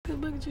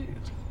Look at you.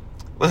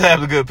 What's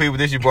happening, good people?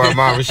 This your boy,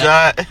 Armand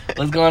Rashad.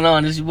 What's going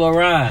on? This your boy,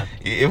 Ryan.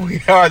 Yeah,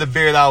 we are The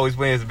Beard Always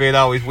Wins. The Beard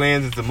Always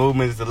Wins. It's a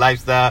movement. It's a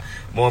lifestyle.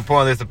 More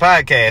importantly, it's a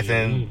podcast.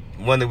 And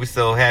one that we're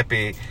so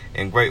happy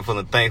and grateful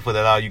and thankful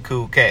that all you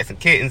cool cats and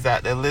kittens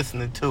out there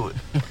listening to it.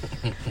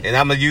 And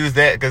I'm going to use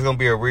that because it's going to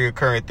be a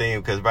reoccurring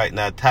theme because right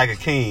now, Tiger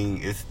King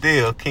is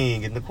still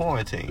king in the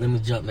quarantine. Let me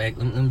jump back.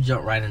 Let me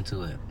jump right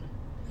into it.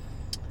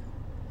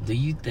 Do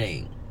you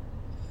think...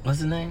 What's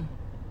his name?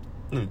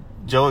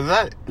 Joe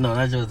Exotic? No,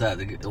 not Joe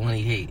Exotic. The one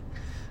he hate.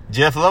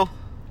 Jeff Lowe?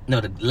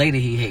 No, the lady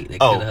he hate.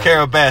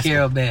 Carol Baskin.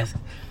 Carol Baskin.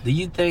 Do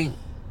you think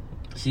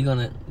she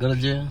gonna go to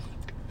jail?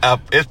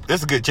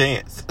 It's a good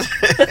chance.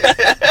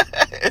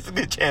 It's a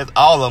good chance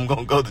all of them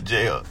gonna go to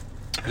jail.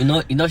 You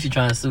know she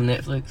trying to sue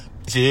Netflix?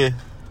 She is.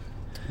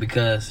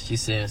 Because she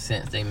said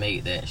since they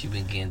made that, she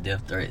been getting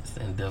death threats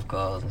and death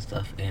calls and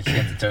stuff, and she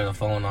had to turn her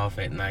phone off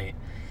at night.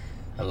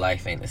 Her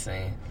life ain't the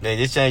same. They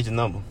just changed the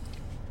number.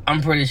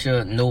 I'm pretty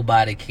sure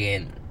nobody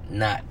can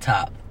not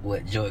top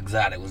what Joe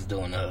Exotic was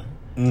doing to her.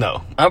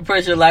 No. I'm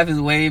pretty sure life is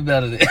way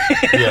better than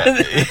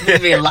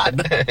being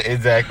locked up.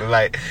 Exactly.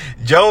 Like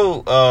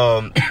Joe,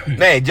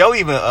 Joe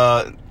even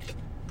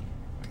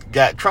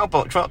got Trump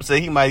on. Trump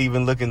said he might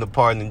even look into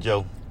pardoning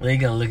Joe. They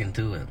gonna look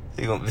into it.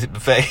 He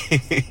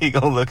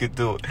gonna look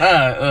into it.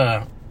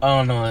 I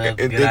don't know.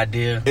 That's a good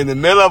idea. In the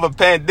middle of a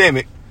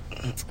pandemic.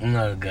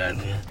 Not a good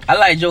idea. I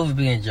like Joe for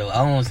being Joe. I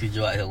don't want to see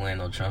Joe out here wearing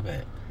no Trump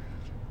hat.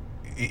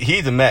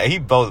 He's a man. He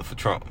voted for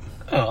Trump.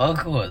 Oh, of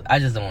course. I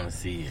just don't want to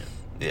see it.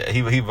 Yeah,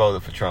 he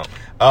voted for Trump.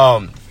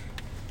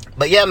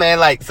 But yeah, man,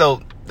 like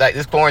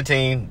this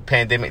quarantine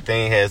pandemic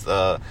thing has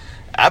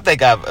I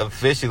think I've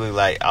officially,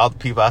 like, all the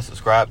people I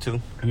subscribe to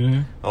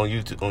on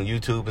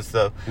YouTube and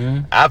stuff,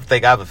 I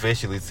think I've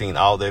officially seen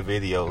all their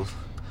videos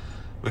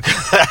because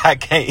I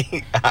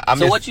can't.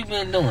 So what you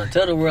been doing?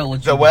 Tell the world what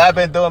you. So what I've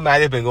been doing, man,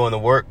 I've just been going to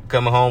work,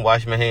 coming home,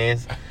 washing my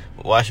hands,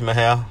 washing my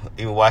hair,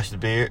 even wash the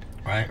beard.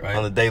 Right.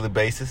 On a daily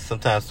basis,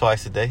 sometimes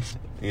twice a day.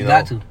 You know,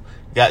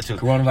 got to.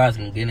 Coronavirus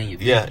can get in your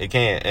face. Yeah, it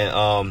can.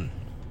 And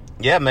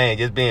yeah, man,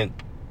 just being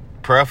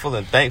prayerful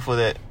and thankful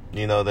that,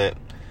 you know, that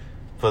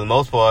for the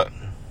most part,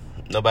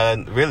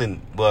 nobody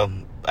really, well,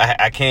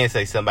 I can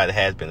say somebody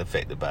has been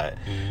affected by it.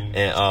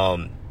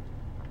 And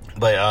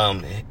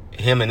but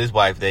him and his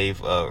wife, they're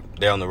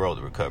on the road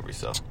to recovery.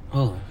 So.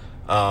 Oh.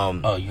 You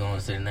don't want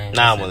to say the name?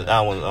 Nah, I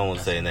don't want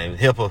to say the name.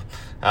 HIPAA.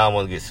 I don't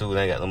want to get sued.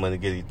 I ain't got no money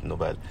to get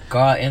nobody.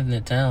 Carl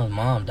Anthony Towns'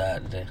 mom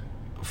died today.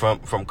 From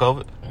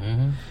COVID?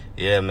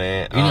 Yeah,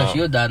 man. You know, she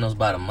was diagnosed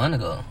about a month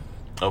ago.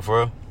 Oh, for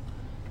real?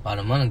 About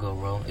a month ago,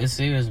 bro. It's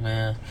serious,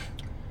 man.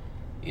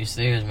 It's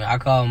serious, man. I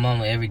call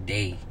mama every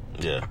day.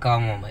 Yeah. I call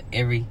mama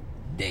every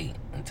day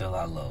until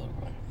I love her,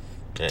 bro.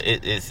 Yeah,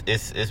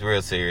 it's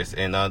real serious.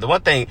 And the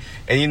one thing,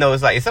 and you know,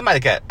 it's like, if somebody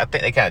I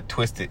think they kind of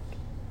twisted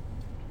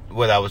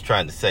what I was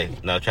trying to say.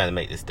 And I was trying to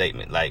make this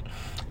statement. Like,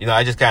 you know,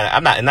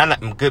 I'm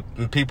not good.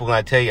 People, when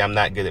I tell you I'm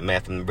not good at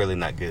math, I'm really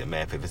not good at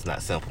math if it's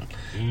not simple.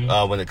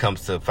 When it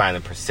comes to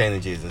finding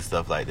percentages and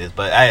stuff like this.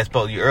 But I had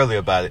spoke to you earlier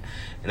about it,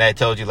 and I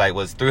told you, like,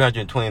 was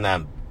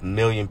 329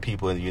 million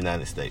people in the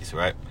United States,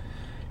 right?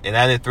 And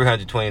out of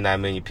 329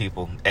 million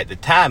people, at the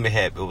time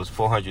it was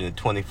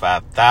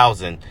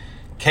 425,000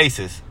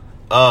 cases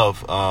of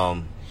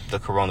the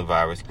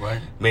coronavirus,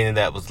 right? Meaning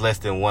that was less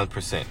than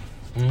 1%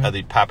 of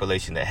the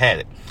population that had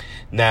it.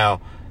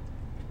 Now,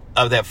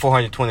 of that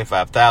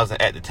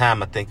 425,000 at the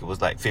time, I think it was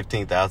like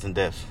 15,000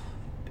 deaths,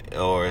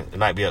 or it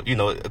might be up. You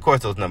know, of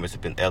course, those numbers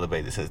have been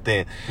elevated since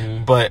then.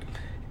 But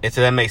and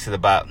so that makes it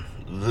about.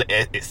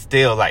 It's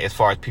still, like, as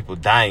far as people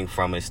dying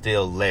from, it's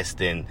still less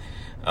than.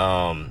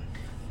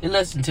 It's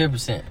less than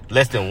 10%.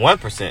 Less than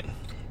 1%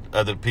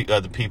 of the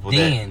people.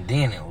 Then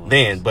it was.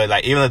 Then, but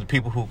like even of the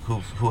people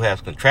who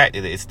have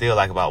contracted it, it's still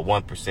like about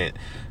 1%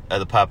 of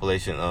the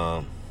population.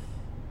 And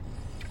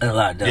a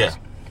lot does.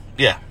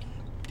 Yeah.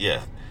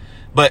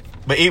 But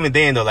even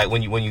then though, like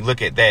when you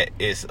look at that,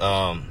 it's you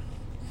know,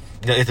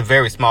 it's a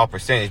very small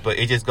percentage, but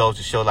it just goes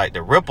to show, like,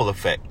 the ripple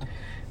effect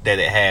that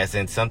it has.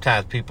 And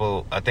sometimes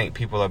I think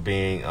people are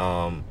being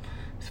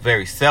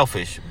very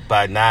selfish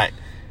by not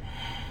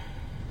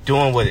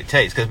doing what it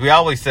takes. Because we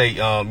always say,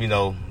 you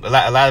know, a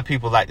lot of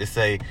people like to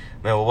say,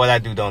 man, well, what I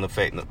do don't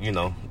affect, you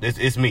know,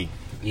 it's me.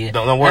 Yeah.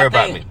 Don't worry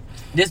about me.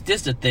 This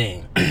the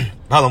thing.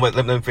 Hold on, wait,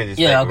 let me finish.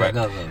 Yeah, okay, right?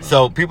 go.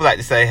 So people like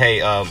to say,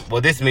 hey, well,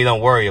 this is me,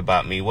 don't worry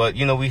about me. Well,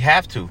 you know, we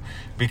have to,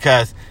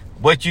 because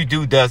what you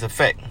do does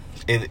affect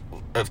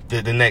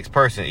the next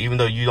person, even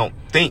though you don't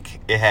think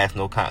it has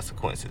no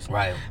consequences.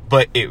 Right.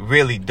 But it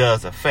really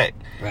does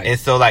affect. Right. And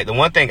so, like, the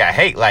one thing I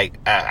hate, like,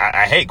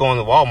 I hate going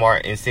to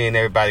Walmart and seeing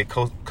everybody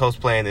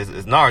cosplaying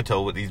as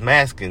Naruto with these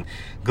masks and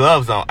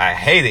gloves on. I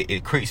hate it.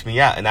 It creeps me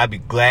out. And I'd be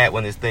glad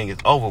when this thing is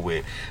over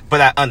with. But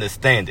I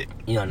understand it.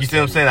 You see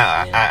what I'm saying?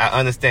 I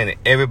understand it.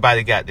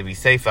 Everybody got to be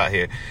safe out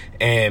here.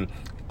 And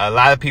a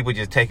lot of people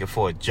just take it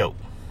for a joke.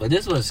 But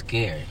this was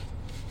scary.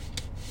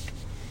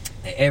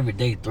 Every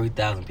day,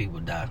 3,000 people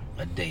die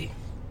a day.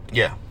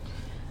 Yeah.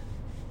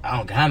 I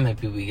don't care how many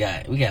people we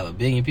got. We got 1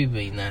 billion people in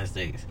the United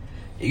States.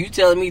 If you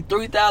telling me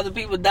 3,000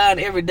 people dying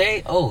every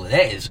day, oh,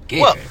 that is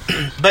scary. Well,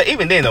 but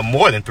even then,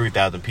 more than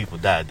 3,000 people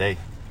die a day.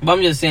 But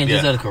I'm just saying,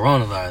 just of the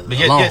coronavirus.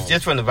 But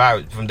just from the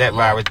virus, from that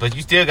virus. But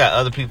you still got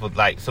other people,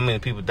 like so many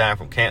people dying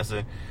from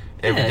cancer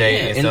every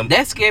day. And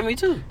that scared me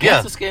too.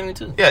 Cancer scared me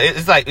too. Yeah,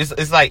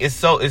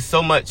 it's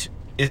so much.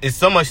 It's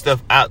so much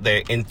stuff out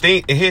there, and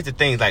here's the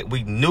thing: like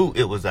we knew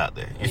it was out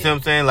there. You see what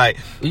I'm saying? Like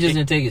we just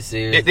didn't take it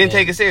serious. It didn't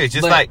take it serious.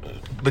 Just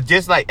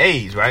like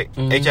AIDS, right?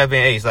 HIV and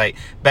AIDS. Like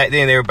back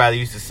then, everybody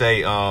used to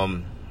say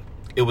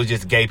it was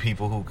just gay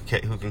people who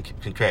can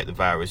contract the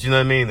virus. You know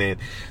what I mean?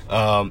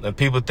 And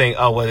people think,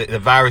 oh well, the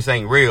virus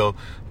ain't real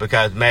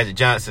because Magic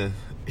Johnson,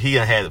 he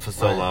done had it for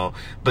so long.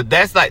 But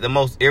that's like the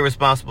most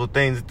irresponsible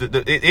thing.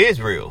 It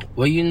is real.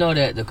 Well, you know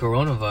that the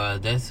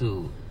coronavirus, that's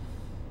who.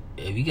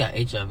 If you got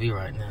HIV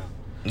right now.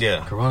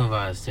 Yeah,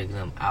 coronavirus taking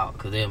them out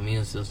because their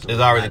immune system is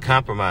already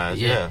compromised.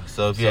 Yeah,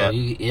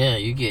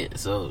 you get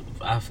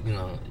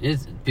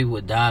it's people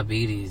with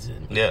diabetes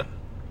and I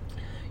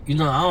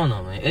don't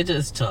know, man. It's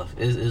just tough.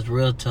 It's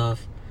real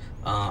tough.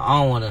 I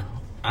don't want to.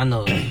 I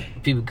know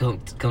people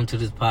come to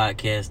this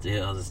podcast to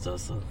hear other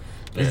stuff, so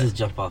let's just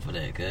jump off of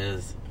that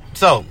because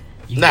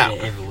you now get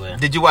that everywhere.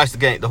 Did you watch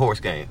the horse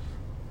game?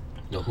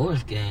 The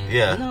horse game?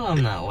 Yeah. No,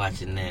 I'm not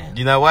watching that.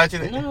 You not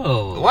watching it?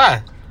 No.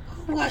 Why?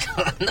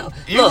 No.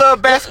 You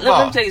love basketball.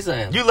 Let me tell you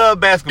something. You love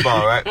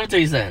basketball, right? Let me tell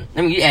you something.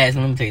 Let me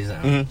tell you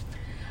something.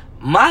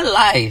 My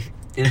life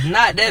is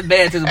not that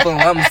bad to the point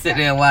where I'm going to sit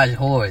there and watch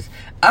horse.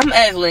 I'm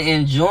actually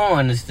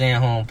enjoying the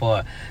stay-at-home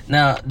part.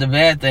 Now, the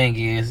bad thing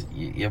is,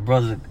 your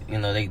brother,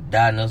 they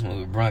diagnosed me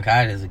with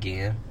bronchitis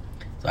again.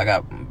 So I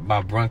got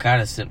my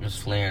bronchitis symptoms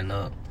flaring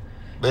up.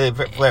 But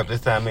it flared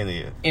this time in the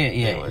year.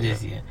 Yeah,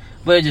 this year.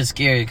 But it's just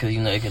scary because,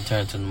 it can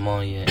turn to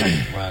pneumonia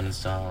around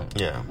this time.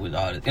 Yeah. With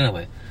all this.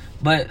 Anyway.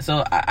 But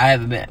so I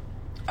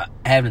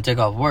haven't take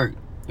off work,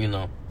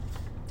 but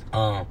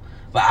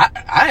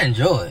I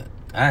enjoy it.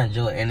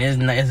 And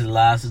it's a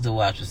lot to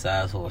watch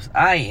besides horse.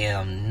 I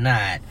am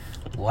not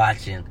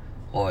watching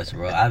horse,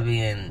 bro. I've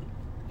been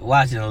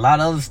watching a lot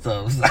of other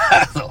stuff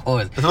besides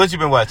horse. So what you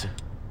been watching?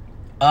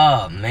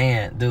 Oh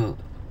man, dude,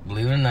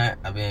 believe it or not,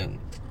 I've been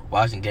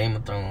watching Game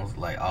of Thrones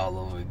like all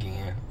over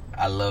again.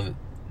 I love it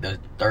the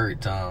third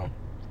time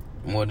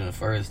more than the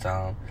first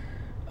time.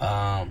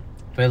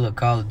 Play a little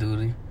Call of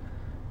Duty.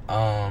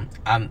 I'm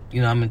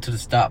into the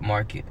stock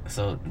market,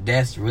 so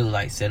that's really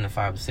like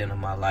 75% of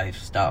my life,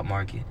 stock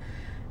market,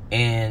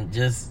 and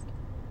just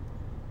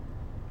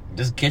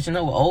catching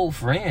up with old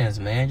friends,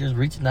 man. Just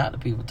reaching out to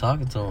people,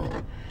 talking to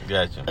them.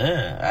 Gotcha.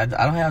 Yeah,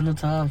 I don't have no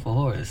time for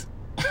horse.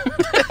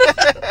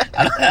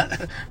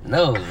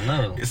 No.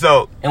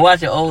 So and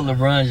watching old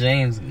LeBron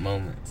James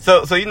moments.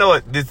 So you know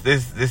what?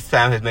 This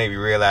time has made me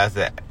realize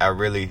that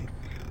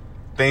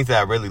things that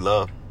I really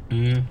love,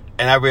 and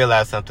I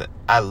realized something.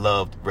 I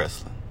loved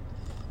wrestling.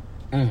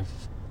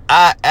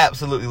 I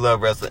absolutely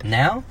love wrestling.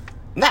 Now?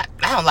 I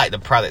don't like the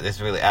product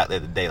that's really out there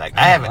today. Like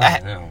I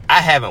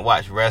haven't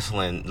watched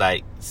wrestling,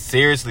 like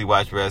seriously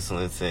watched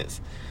wrestling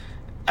since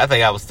I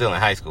think I was still in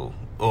high school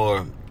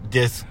or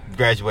just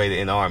graduated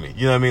in the Army.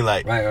 You know what I mean?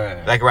 Like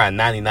right. Like around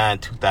 99,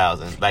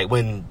 2000. Like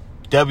when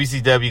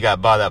WCW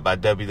got bought out by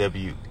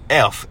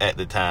WWF at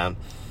the time.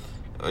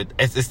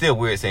 It's still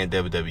weird saying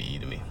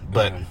WWE to me,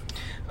 but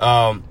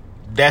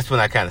that's when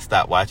I kind of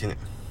stopped watching it.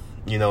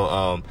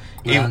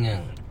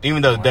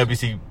 Even though the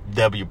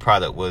WCW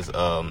product was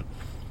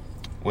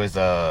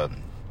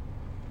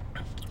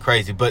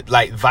crazy, but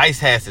like Vice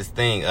has this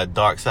thing, a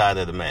dark side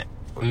of the mat,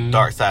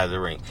 dark side of the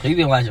ring. So you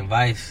been watching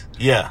Vice?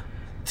 Yeah.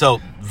 So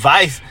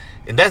Vice,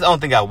 and that's the only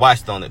thing I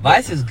watched on it.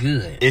 Vice is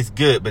good. It's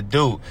good, but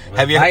dude,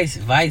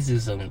 Vice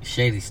is some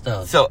shady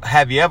stuff. So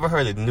have you ever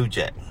heard of New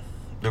Jack,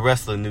 the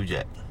wrestler New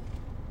Jack?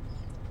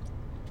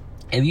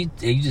 If you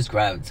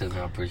describe it to me,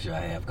 I'm pretty sure I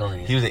have. Go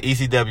ahead. He was an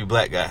ECW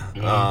black guy.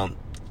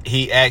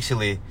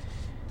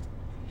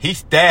 He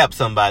stabbed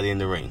somebody in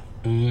the ring.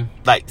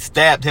 Like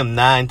stabbed him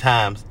 9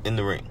 times in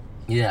the ring.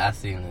 Yeah, I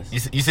seen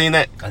this. You seen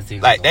that? I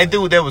seen like that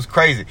dude. That was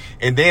crazy.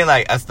 And then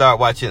I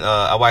started watching.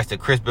 I watched the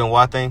Chris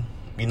Benoit thing.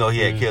 He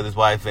had killed his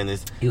wife and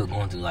his. He was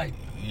going through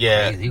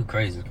he was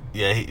crazy.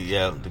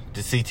 Yeah,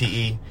 the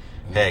CTE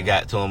had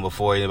got to him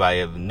before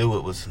anybody ever knew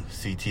it was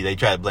CTE. They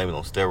tried to blame it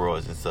on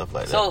steroids and stuff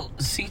like that. So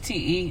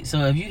CTE.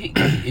 So if you get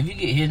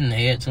hit in the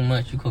head too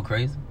much, you go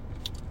crazy.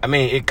 I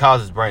mean, it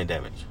causes brain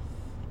damage.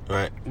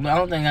 Right. But I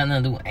don't think it got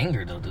nothing to do with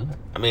anger, though, do it?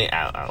 I mean,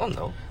 I don't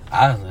know.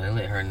 I was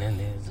let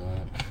Hernandez.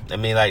 I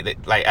mean,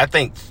 like I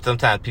think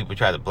sometimes people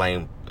try to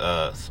blame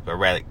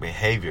sporadic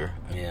behavior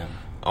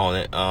on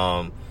it.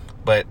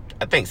 But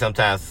I think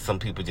sometimes some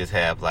people just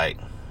have like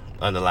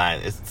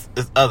underlying it's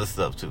other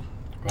stuff too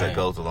that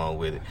goes along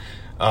with it.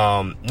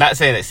 Not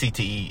saying that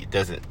CTE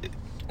doesn't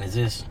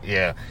exist.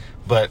 Yeah,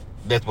 but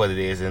that's what it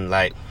is. And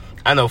like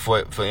I know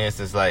for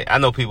instance, like I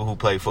know people who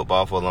play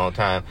football for a long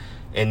time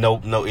and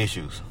no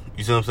issues.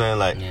 You see what I'm saying?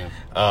 Like,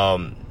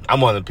 I'm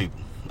one of the people.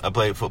 I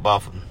played football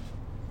for.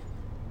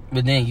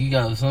 But then you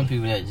got some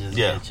people that just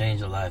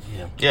change your life.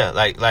 Yeah,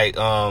 like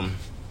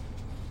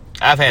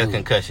I've had a Dude.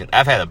 concussion.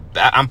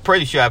 I'm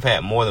pretty sure I've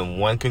had more than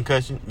one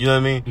concussion. You know what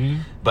I mean?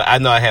 Mm-hmm. But I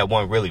know I had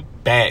one really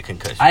bad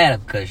concussion. I had a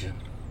concussion,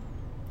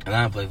 and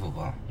I don't play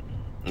football.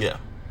 Yeah.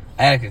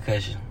 I had a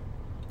concussion.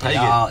 How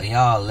And you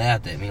y'all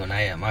laughed at me when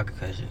I had my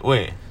concussion.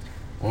 When?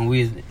 When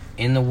we was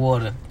in the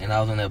water, and I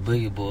was on that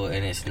boogie board,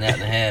 and it snapped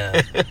in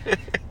half,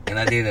 and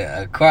I did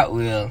a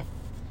cartwheel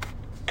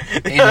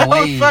in the That was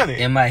wave,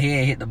 funny. and my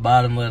head hit the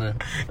bottom of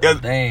the Yeah,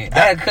 thing. I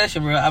had a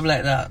concussion, bro. I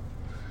blacked out.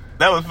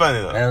 That was funny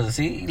though.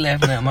 See, you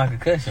laughing at my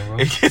concussion, bro.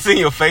 It gets in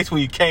your face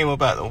when you came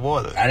up out the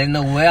water. I didn't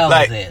know where I was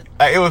Like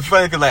at. it was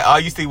funny because like all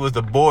you see was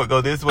the board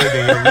go this way,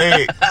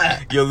 then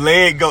your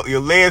legs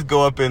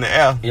go up in the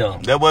air. Yo.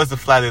 That was the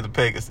flight of the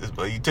Pegasus,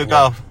 but you took Yo.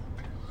 off.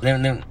 Let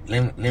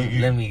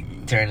me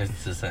turn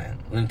this to something.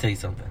 Let me tell you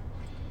something.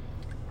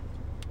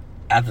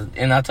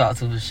 And I talked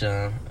to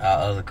Vashawn,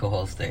 our other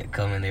co-host that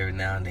come in every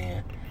now and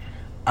then.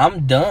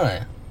 I'm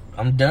done.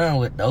 I'm done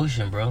with the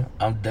ocean, bro.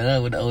 I'm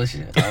done with the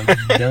ocean. I'm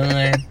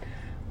done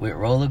with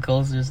roller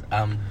coasters.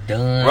 I'm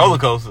done. Roller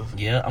coasters.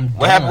 Yeah, I'm done.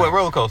 What happened with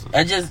roller coasters?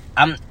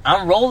 I'm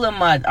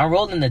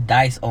rolling the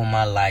dice on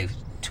my life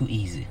too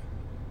easy.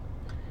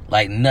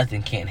 Like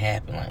nothing can't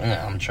happen. Like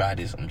I'm gonna try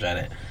this, I'm gonna try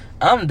that.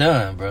 I'm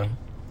done, bro.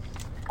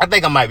 I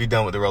think I might be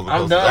done with the roller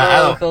coasters. I'm done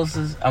with roller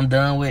coasters. I'm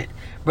done with.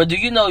 Bro, do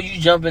you know you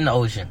jump in the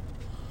ocean?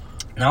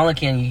 Not only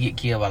can you get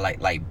killed by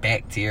like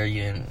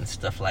bacteria and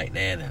stuff like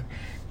that, and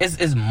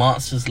it's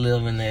monsters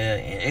living there,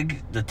 and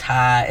the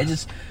tide. It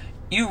just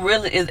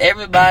it's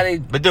everybody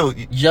But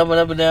dude, jumping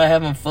up and down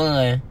having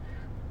fun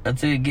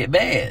until it get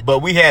bad. but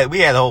we had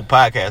a whole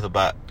podcast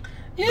about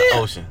Yeah, the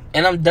ocean.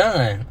 and I'm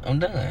done.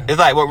 It's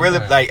like what really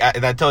done.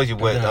 and I told you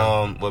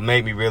what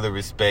made me really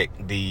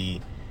respect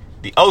the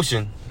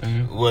ocean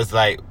was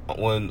like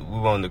when we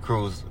were on the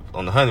cruise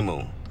on the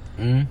honeymoon,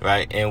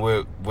 right?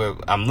 And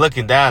I'm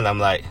looking down, I'm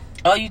like,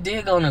 oh, you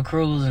did go on a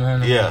cruise and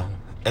honeymoon. yeah,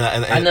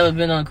 and I never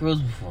been on a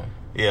cruise before.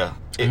 yeah,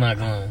 I'm not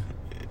going.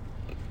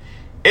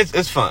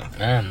 it's fun.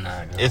 I'm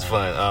not going. It's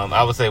fun.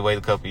 I would say wait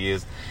a couple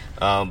years,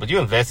 but you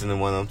invested in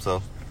one of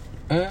them,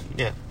 so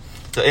yeah.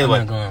 So I'm anyway,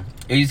 not going.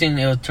 You seen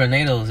there was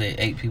tornadoes that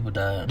 8 people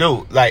died.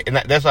 dude, like, and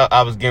that's why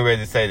I was getting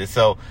ready to say this.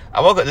 So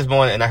I woke up this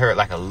morning and I heard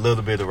like a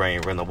little bit of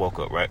rain when I woke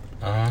up, right?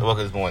 I woke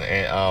up this morning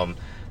and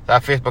so I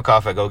fixed my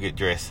coffee, I go get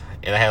dressed,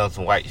 and I had on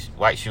some white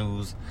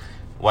shoes,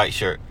 white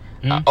shirt.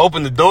 I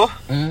opened the door.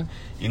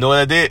 You know what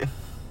I did?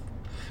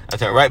 I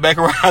turned right back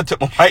around,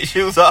 took my white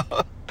shoes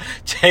off,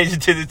 changed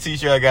it to the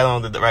t-shirt I got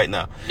on right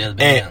now. It was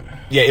bad. And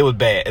yeah, it was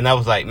bad. And I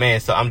was like, man,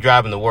 so I'm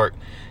driving to work,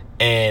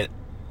 and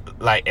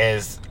like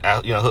as I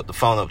hook the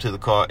phone up to the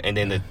car, and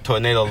then the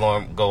tornado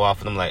alarm go off,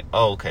 and I'm like,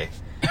 oh, okay,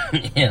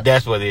 Yeah.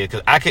 that's what it is,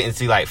 because I couldn't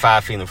see like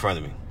 5 feet in front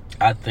of me.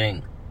 I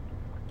think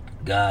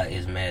God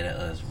is mad at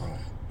us, bro.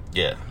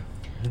 Yeah,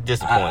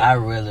 disappointed. I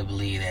really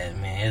believe that,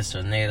 man. It's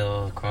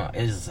tornadoes.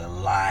 It's a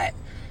lot.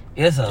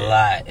 It's a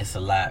lot. It's a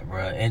lot,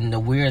 bro. And the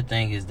weird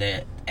thing is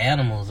that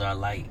animals are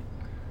like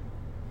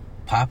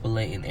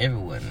populating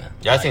everywhere now.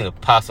 Y'all Like, seen the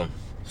possum?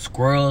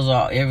 squirrels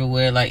are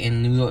everywhere, like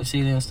in New York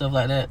City and stuff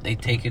like that. They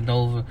taking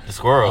over The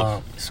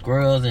squirrels.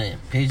 squirrels and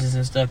pigeons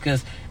and stuff,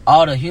 because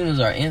all the humans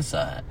are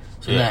inside.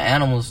 So Yeah. now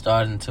animals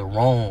starting to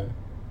roam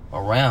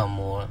around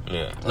more.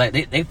 Yeah. Like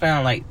they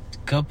found like a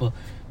couple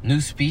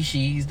new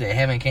species that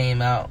haven't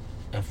came out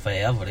in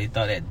forever. They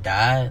thought that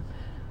died.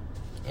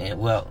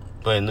 And But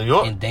in New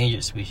York?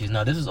 endangered species.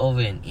 No, this is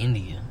over in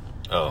India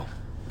Oh,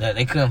 that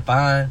they couldn't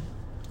find,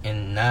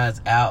 and now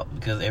it's out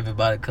because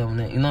everybody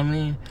coming in. You know what I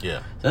mean? yeah,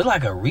 So it's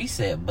like a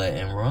reset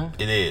button, bro.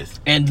 it is.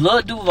 And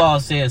Lil Duval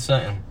said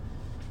something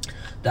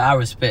that I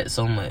respect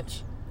so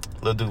much.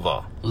 Lil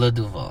Duval. Lil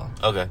Duval.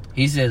 Okay,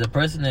 He said the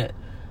person that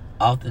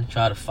often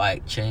try to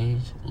fight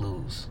change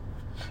lose.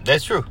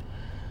 that's true.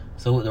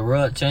 So with the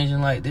world changing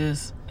like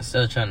this,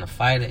 instead of trying to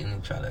fight it and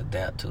then try to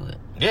adapt to it,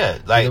 Yeah,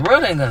 like the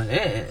world ain't gonna.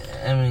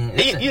 I mean,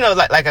 it's, you know,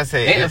 like I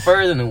said, ain't the it's,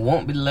 first and it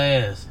won't be the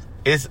last.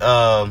 it's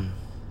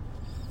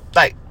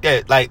like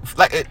yeah, like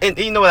and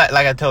you know what?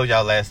 Like I told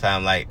y'all last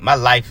time, like my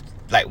life,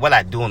 like what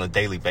I do on a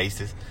daily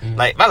basis,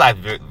 like my life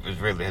has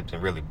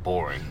been really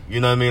boring. You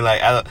know what I mean?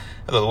 Like I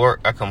go to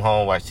work, I come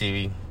home, watch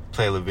TV,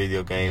 play a little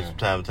video games from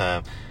time to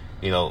time.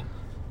 You know,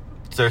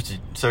 search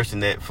the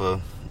net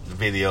for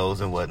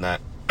videos and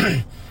whatnot.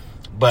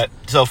 But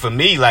so for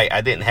me, like I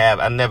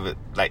never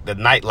like the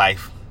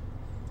nightlife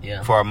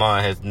Yeah. for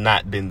Armand has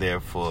not been there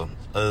for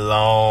a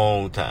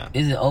long time.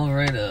 Is it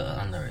overrated or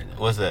underrated?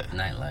 What's that?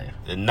 Nightlife.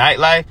 The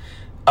nightlife?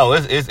 Oh,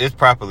 it's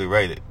properly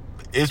rated.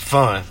 It's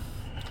fun.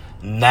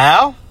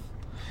 Now,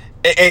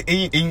 and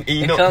you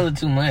It know, comes with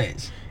too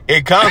much.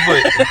 it comes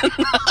with.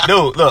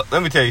 Dude, look,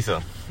 let me tell you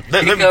something.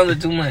 Let It me, comes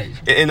with too much.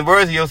 in the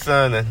words of your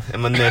son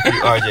and my nephew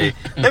RJ,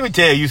 let me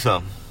tell you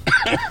something.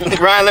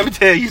 Ryan, let me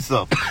tell you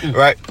something.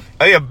 Right?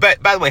 Oh yeah. By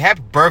the way,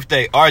 happy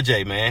birthday,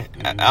 RJ, man.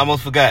 I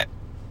almost forgot.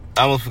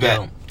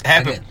 Yo,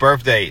 Happy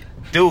birthday,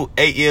 dude.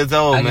 8 years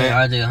old, I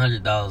man. gave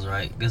RJ $100,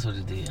 right? Guess what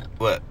he did?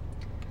 What?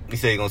 You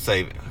said you're gonna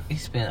save it He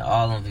spent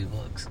all on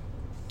V-Bucks.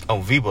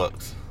 on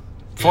V-Bucks.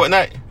 Yeah.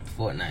 Fortnite.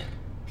 Fortnite.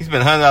 He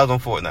spent $100 on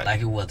Fortnite.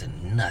 Like it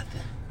wasn't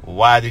nothing.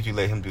 Why did you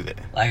let him do that?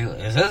 Like,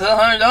 it's his $100.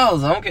 I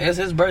don't care. It's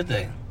his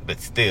birthday. But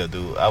still,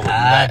 dude, I would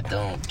I not.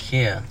 don't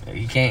care.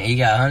 You can't. He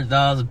got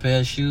 $100, a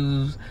pair of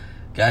shoes,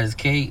 got his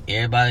cake.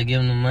 Everybody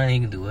giving him money. He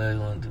can do whatever he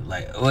want to do.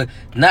 Like,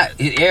 not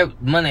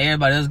money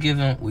everybody else give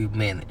him. We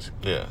manage.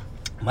 Yeah.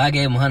 But I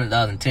gave him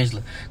 $100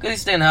 intentionally because he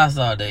stay in the house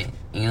all day.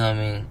 You know what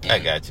I mean? I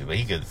got you, but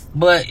he could.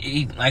 But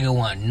he like it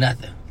wasn't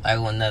nothing. Like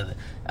it wasn't nothing.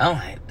 I'm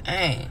like,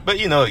 dang. But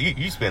you know,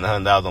 you spent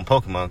 $100 on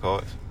Pokemon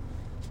cards.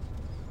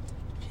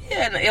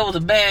 Yeah, it was a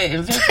bad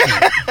investment.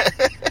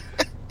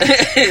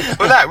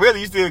 Well, not really.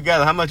 You still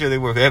got. How much are they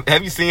worth?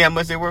 Have you seen how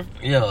much they're worth?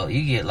 Yo,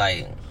 you get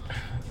like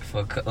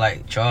for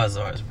like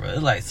Charizards, bro.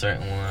 It's like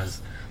certain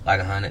ones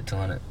like $100,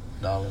 $200.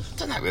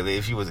 So not really.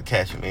 If you was a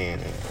cashier man,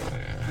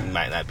 it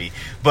might not be.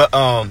 But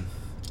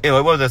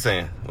anyway, what was I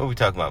saying? What were we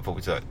talking about before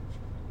we talked?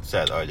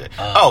 Shout out to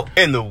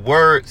RJ. In the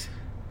words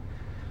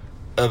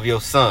of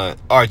your son,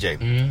 RJ.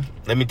 Mm-hmm.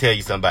 Let me tell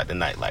you something about the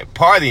night. Like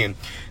partying,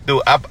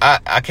 dude.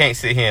 I can't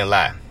sit here and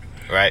lie.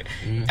 Right,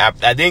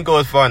 I didn't go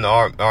as far in the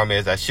army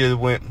as I should have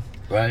went.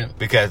 Right,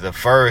 because the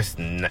first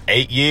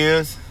 8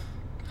 years,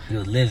 you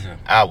was living.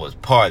 I was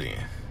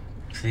partying.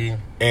 See,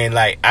 and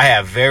like I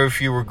have very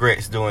few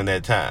regrets during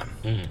that time.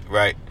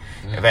 Right,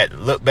 I've had to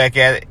look back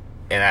at it,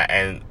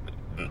 and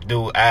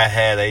dude, I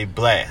had a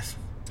blast.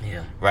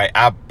 Yeah. Right,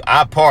 I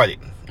partied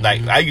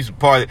like I used to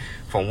party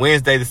from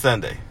Wednesday to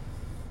Sunday.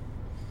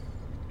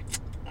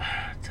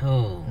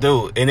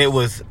 Dude, and it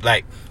was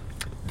like,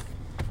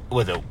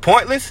 was it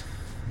pointless?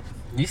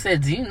 You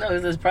said, do you know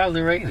this is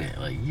probably rated?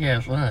 Like, you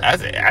had fun. I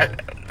said,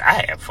 I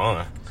had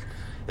fun.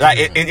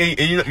 Like, and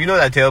you know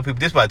what I tell people?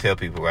 This is what I tell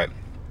people, right?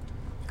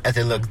 I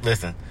said, look,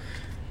 listen.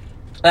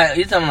 Like,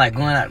 you're talking like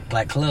going out,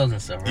 like clubs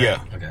and stuff, right?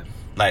 Yeah. Okay.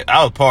 Like,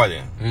 I was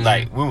partying.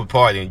 Like, we were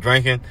partying,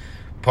 drinking,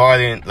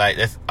 partying. Like,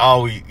 that's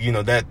all we,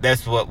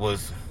 that's what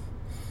was,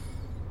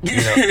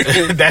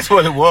 that's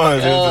what it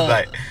was. It was just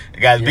like, I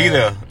got to be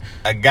there.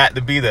 I got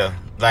to be there.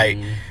 Like,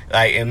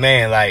 and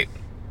man, like,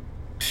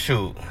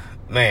 shoot.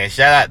 Man,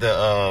 shout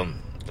out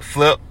to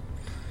Flip,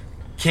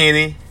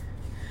 Kenny,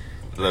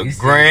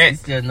 Grant. You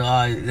still know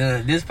all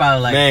this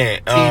probably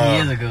like 10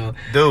 years ago.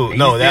 Dude,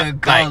 no, that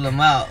call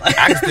them out. I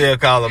can still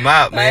call them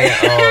out,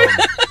 man.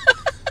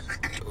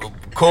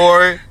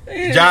 Corey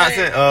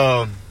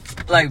Johnson.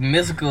 Like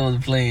Mystical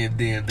was playing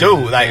then.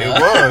 Dude, like it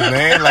was,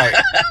 man. Like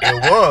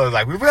it was.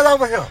 Like we real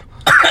over here.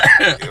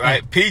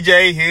 Right?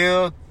 PJ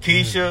Hill,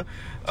 Keisha,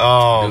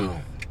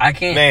 Dude. I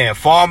can't. Man,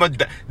 Farmer.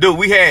 Dude,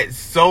 we had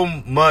so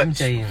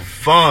much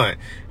fun.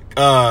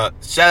 Shout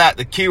out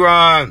to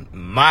Kieran,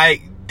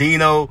 Mike,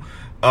 Dino.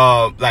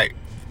 Like,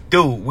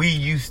 dude, we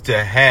used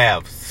to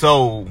have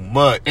so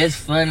much It's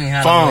funny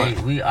how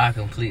fun. We are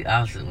complete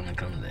opposite when it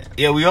comes to that.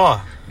 Yeah, we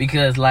are.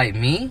 Because, like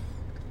me,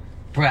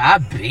 bro,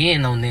 I've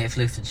been on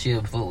Netflix and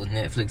chill before it was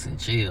Netflix and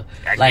chill.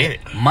 I like, get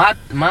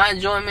it. My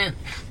enjoyment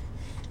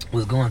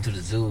was going to the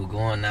zoo,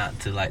 going out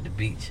to, like, the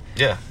beach.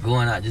 Yeah.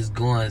 Going out, just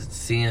going,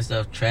 seeing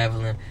stuff,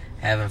 traveling,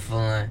 having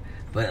fun.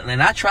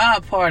 And I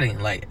tried partying.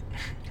 Like,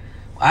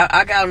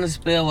 I got on the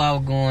spell while I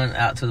was going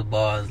out to the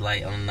bars,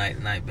 like, on a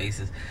night-to-night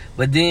basis.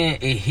 But then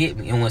it hit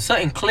me. And when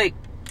something clicked,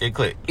 it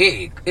clicked.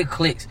 It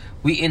clicks.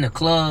 We in the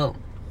club.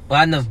 Well,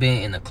 I never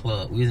been in the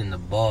club. We was in the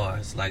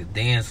bars, like,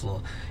 dance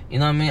floor. You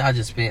know what I mean? I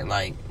just spent,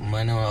 like,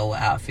 money on an old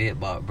outfit,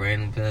 bought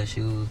brand new pair of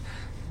shoes,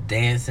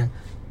 dancing,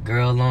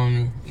 girl on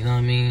me. You know what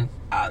I mean?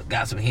 I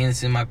got some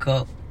Hennessy in my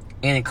cup,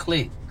 and it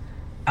clicked.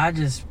 I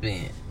just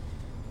spent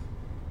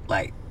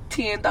like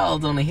 $10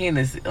 on some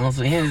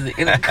Hennessy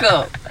in a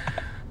cup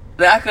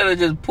that I could have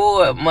just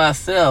poured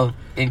myself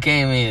and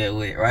came in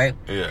with, right?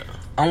 Yeah.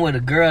 I'm with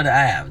a girl that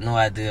I have no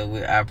idea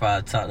with. I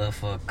probably talked to her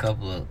for a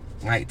couple of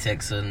night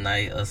texts a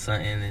night or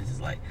something, and just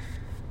like,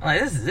 I'm like,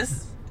 this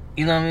is,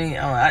 you know what I mean?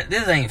 I'm like,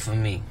 this ain't for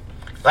me.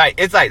 Like,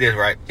 it's like this,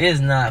 right? It's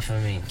not for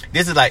me.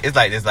 This is like, it's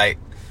like this, like.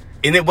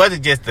 And it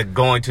wasn't just the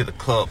going to the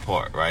club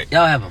part, right?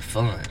 Y'all having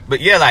fun.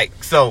 But yeah,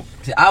 like, so.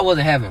 See, I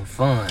wasn't having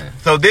fun.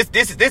 So this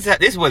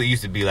is what it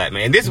used to be like,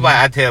 man. And this is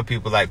why I tell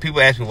people, like,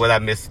 people ask me what I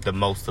miss the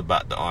most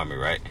about the Army,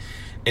 right?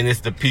 And it's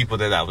the people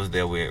that I was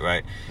there with,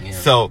 right? Yeah.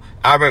 So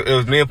I remember it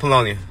was me and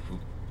Poloni.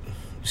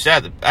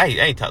 Shout out to, I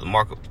ain't talked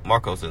to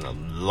Marcos in a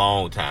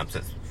long time,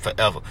 since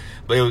forever.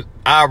 But it was,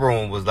 our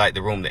room was like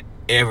the room that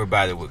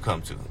everybody would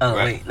come to. Oh,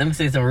 right? Wait, let me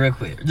say something real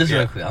quick. Just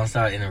real quick. I'm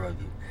sorry to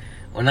interrupt you.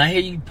 When I hear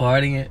you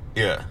partying,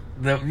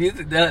 the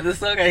music, the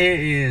song I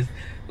hear is,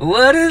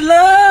 "What is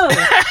love?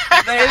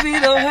 Baby,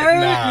 don't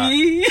hurt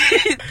me.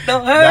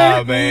 Don't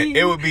hurt me. Man,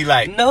 it would be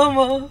like no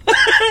more."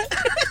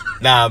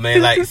 Nah,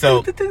 man, like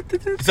so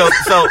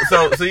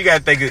you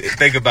gotta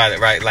think about it,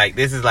 right? Like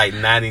this is like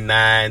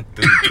 99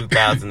 through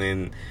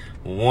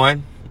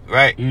 2001,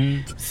 right?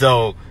 Mm.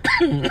 So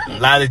a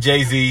lot of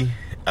Jay-Z,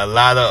 a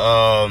lot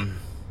of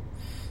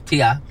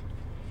T.I.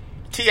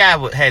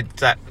 had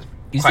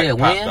you quite said popped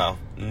when? off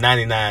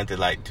 99 to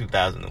like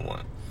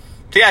 2001.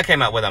 T.I.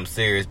 came out with I'm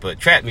Serious, but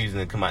trap music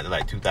didn't come out to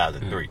like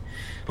 2003,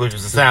 which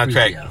was the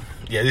soundtrack.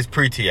 Yeah, this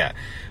pre-T.I.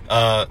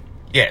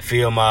 Yeah,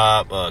 Field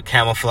Mob,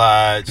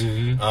 Camouflage,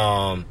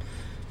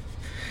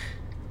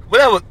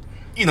 whatever.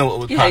 you know what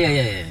was Yeah, popping.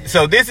 yeah.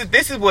 So this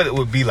is what it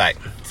would be like.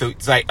 So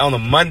it's like on a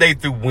Monday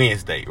through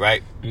Wednesday,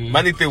 right? Mm-hmm.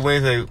 Monday through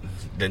Wednesday,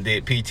 then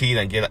did PT,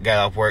 then got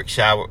off work,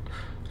 shower.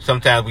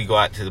 Sometimes we go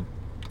out to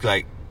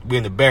we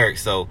in the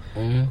barracks, so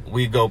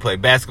we go play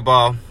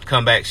basketball,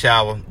 come back,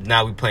 shower.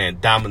 Now we playing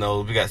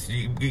dominoes. We got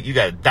you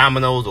got a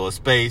dominoes or a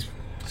space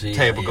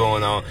table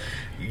going on.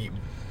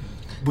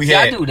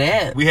 I do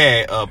that. We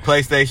had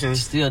PlayStations.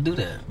 Still do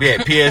that. We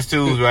had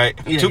PS2s, right?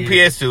 Two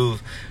PS2s.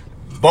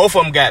 Both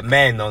of them got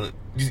Madden on it.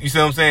 You see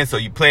what I'm saying? So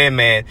you playing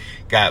Madden,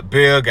 got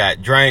beer,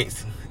 got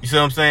drinks. You see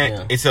what I'm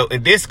saying? Yeah.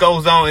 And this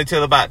goes on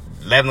until about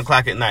 11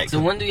 o'clock at night. So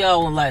when do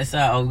y'all want to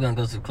decide? Oh, we're gonna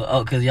go to the club.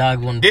 Oh, cause y'all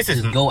want to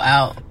just go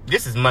out.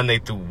 This is Monday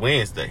through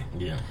Wednesday.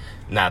 Yeah.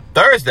 Now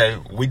Thursday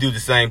we do the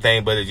same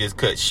thing, but it just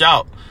cut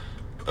short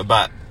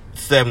about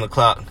 7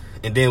 o'clock,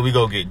 and then we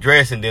go get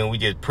dressed, and then we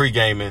just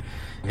pre-gaming,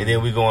 and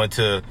then we go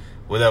into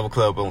whatever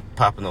club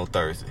popping on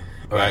Thursday.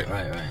 Right.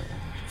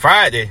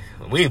 Friday,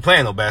 we ain't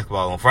playing no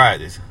basketball on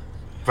Fridays.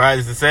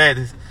 Fridays and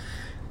Saturdays,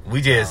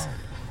 we just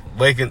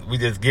we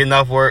just getting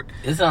off work.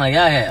 It sounds like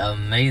y'all had an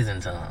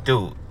amazing time.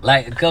 Dude.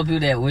 Like a couple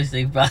people that wish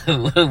they probably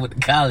would with the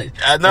college.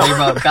 I know. They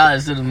brought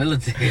college to the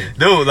military.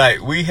 Dude,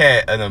 like, we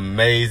had an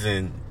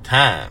amazing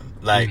time.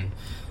 Like,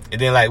 and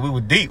then, like, we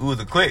were deep. We was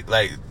a clique.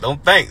 Like,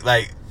 don't think,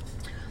 like.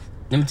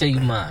 Let me tell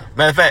you mine.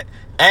 Matter of fact,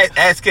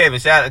 ask Kevin.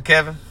 Shout out to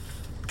Kevin.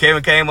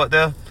 Kevin came up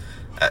there,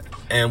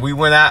 and we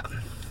went out,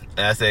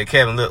 and I said,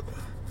 Kevin, look,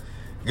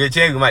 good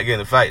chance we might get in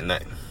a fight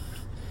tonight.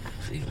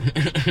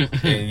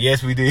 And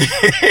yes, we did.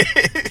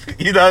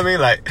 You know what I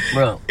mean? Like,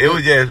 bro, it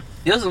was just.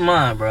 This is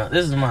mine, bro.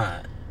 This is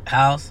mine.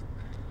 House,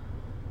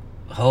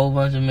 a whole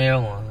bunch of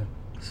marijuana,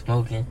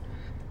 smoking,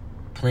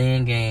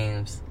 playing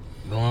games,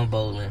 going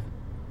bowling,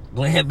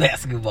 playing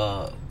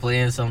basketball,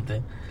 playing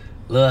something,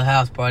 little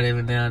house party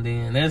every now and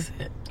then. That's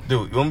it.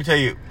 Dude, let me tell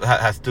you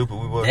how stupid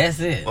we were. That's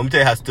it. Let me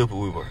tell you how stupid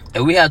we were.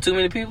 If we have too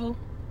many people,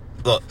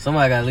 look,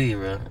 somebody gotta leave,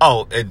 bro.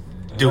 Oh, dude,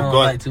 I don't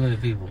like too many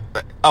people.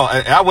 Oh,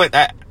 and I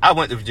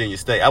went to Virginia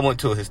State. I went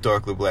to a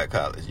historically black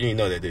college. You didn't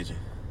know that, did you?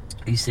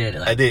 You said it.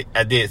 Like,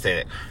 I did say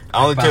that.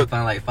 I only took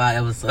found like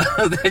 5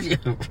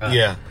 episodes.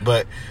 Yeah,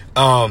 but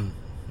all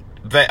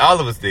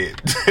of us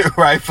did,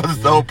 right? For the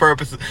sole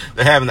purpose of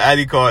having the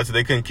ID card, so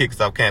they couldn't kick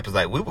us off campus.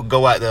 Like, we would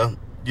go out there,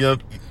 you know.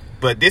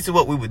 But this is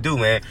what we would do,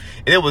 man.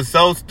 And it was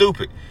so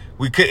stupid.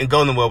 We couldn't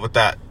go nowhere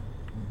without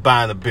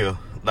buying a beer,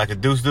 like a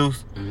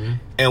deuce,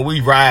 and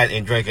we ride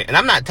and drink it. And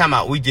I'm not talking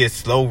about we just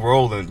slow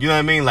rolling. You know what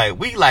I mean? Like,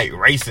 we like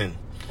racing.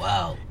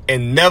 Wow.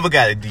 And never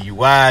got a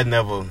DUI.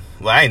 Never.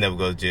 Well, I ain't never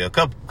go to jail. A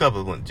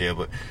couple went to jail,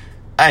 but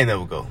I ain't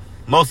never go.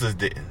 Most of us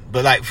didn't.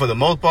 But like, for the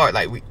most part,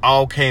 like, we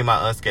all came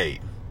out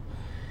unscathed.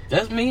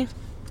 That's me.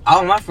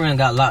 All my friends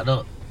got locked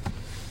up.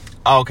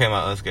 All came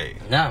out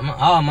unscathed.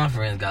 All my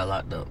friends got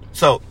locked up.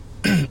 So,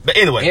 but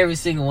anyway, every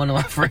single one of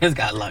my friends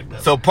got locked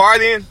up. So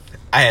partying,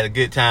 I had a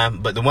good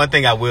time. But the one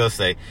thing I will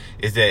say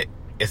is that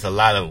it's a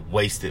lot of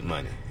wasted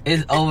money.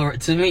 It's over.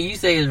 To me, you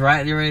say it's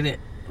rightly rated.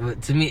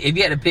 But to me, if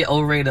you had to pick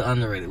overrated or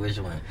underrated, which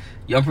one?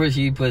 I'm pretty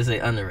sure you put say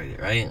underrated,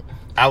 right?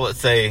 I would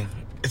say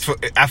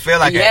I feel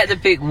like you had to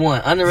pick one,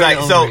 underrated.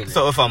 Like, overrated.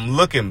 So if I'm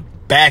looking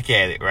back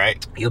at it,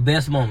 right? Your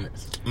best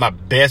moments. My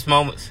best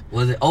moments.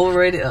 Was it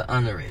overrated or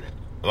underrated?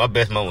 My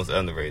best moments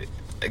underrated,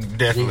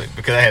 definitely,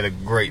 because I had a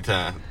great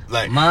time.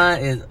 Like,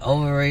 mine is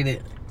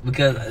overrated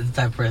because of the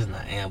type of person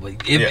I am. But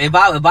if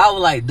I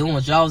was like doing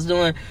what y'all was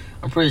doing,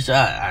 I'm pretty sure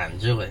I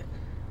enjoy it.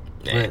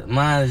 Yeah. But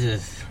mine is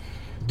just,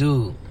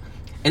 dude.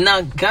 And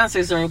now, can I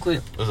say something real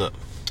quick? What's up?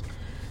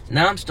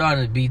 Now I'm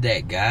starting to be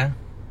that guy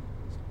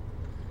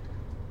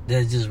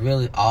that's just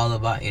really all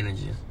about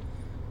energy.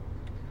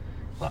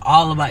 Like,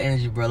 all about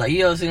energy, bro. Like,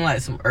 you ever seen like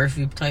some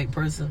earthy type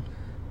person?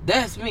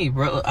 That's me,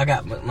 bro. I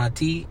got my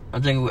tea.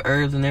 I'm drinking with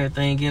herbs and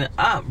everything in it.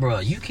 Bro,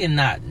 you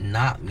cannot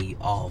knock me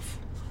off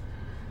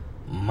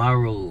my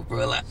road,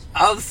 bro. Like,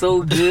 I'm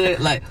so good.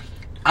 Like,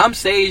 I'm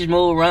Sage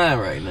Mode Ryan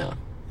right now.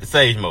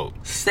 Sage Mode.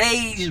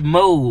 Sage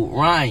Mode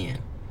Ryan.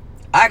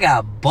 I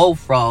got both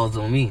frauds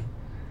on me.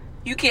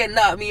 You can't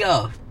knock me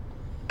off.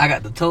 I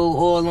got the toe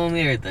oil on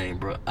me, everything,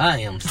 bro.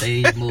 I am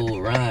Sage Mode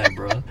Ryan,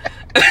 bro.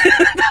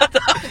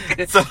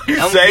 So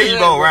you Sage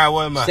Mode Ryan,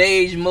 what am I?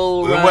 Sage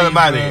Mode Ryan, what am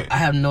I then? I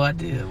have no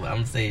idea, but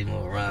I'm Sage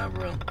Mode Ryan,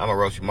 bro. I'm a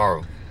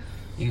Orochimaru.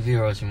 You can be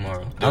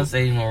Orochimaru. I'm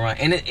Sage Mode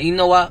Ryan. And you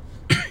know what?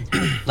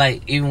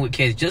 Like, even with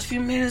kids, just a few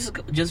minutes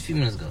ago,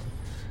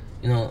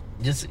 you know,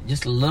 just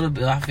a little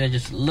bit, I feel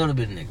just a little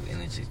bit of nigga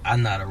energy. I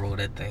know how to roll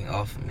that thing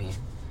off of me.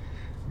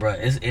 Bro,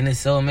 it's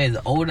so amazing.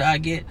 The older I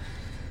get,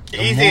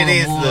 the easy it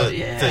is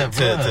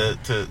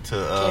to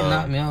can't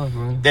knock me off,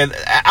 bro.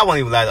 I won't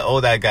even lie. The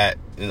older I got,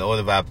 and the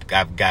older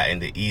I've gotten,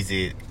 the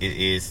easier it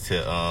is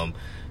to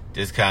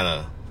just kind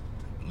of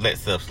let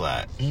stuff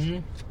slide,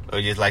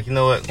 or just like, you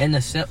know what, and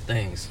accept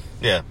things.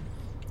 Yeah,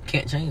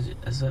 can't change it.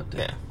 Accept it.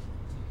 Yeah,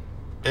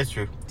 that's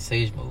true.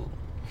 Sage Mode.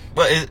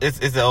 But it's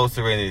the old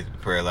serenity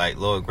prayer. Like,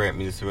 Lord, grant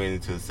me the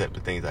serenity to accept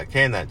the things I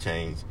cannot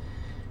change,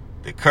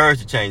 the courage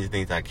to change the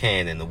things I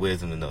can, and the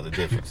wisdom to know the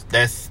difference.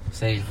 That's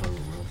Sage Mode,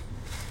 bro.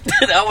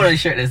 I want a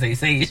shirt that say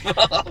Sage Mode.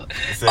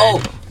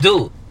 Oh,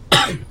 dude.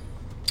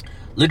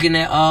 looking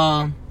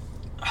at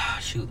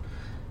shoot,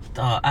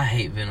 dog, I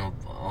hate Venom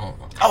on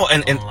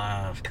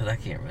live because I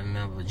can't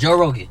remember. Joe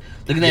Rogan.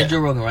 Looking at Joe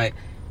Rogan, right?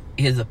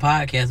 He has a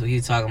podcast where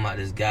he's talking about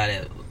this guy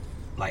that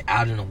like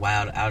out in the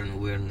wild, out in the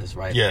wilderness,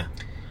 right? Yeah.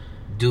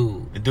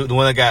 Dude, the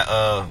one that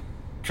got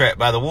trapped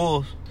by the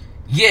wolves.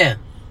 Yeah.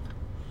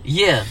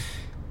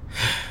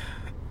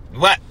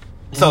 What?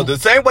 So the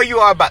same way you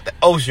are about the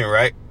ocean,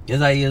 right?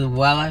 That's how you is with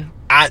wildlife?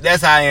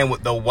 That's how I am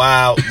with the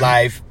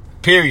wildlife,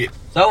 period.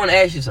 So I want to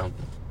ask you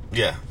something.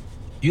 Yeah.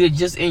 You're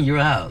just in your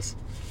house.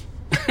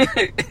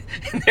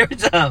 And every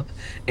time,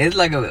 it's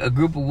like a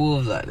group of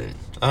wolves out there.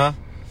 Uh-huh.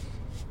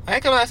 I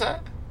ain't coming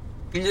outside.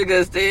 You just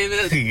gonna stay in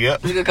there?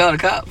 Yep. You gonna call the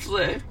cops?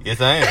 Like? Yes,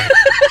 I am.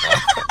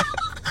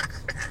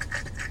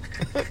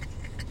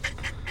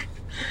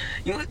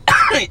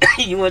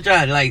 You wanna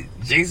try to, like,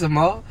 chase them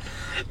all?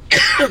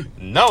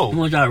 No. You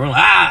wanna try to run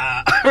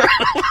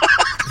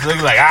So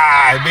you like,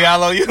 be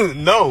all on you?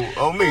 No.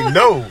 On me?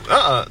 No.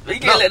 You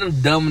can't let them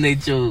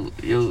dominate your...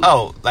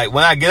 Oh, like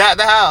when I get out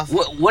the house?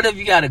 What if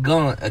you got a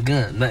gun?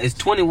 Now, it's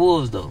 20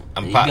 wolves, though.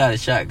 You got a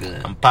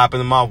shotgun. I'm popping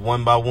them off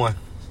one by one.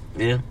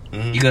 Yeah?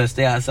 Mm-hmm. You gonna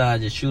stay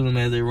outside, just shoot them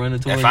as they run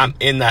towards you? If I'm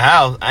in the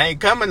house, I ain't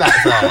coming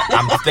outside.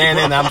 I'm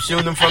standing, I'm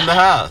shooting them from the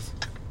house.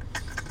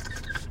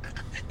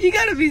 You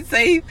gotta be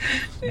safe.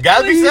 You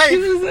gotta be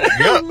safe.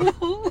 Yep.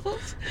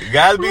 You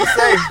gotta be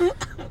safe.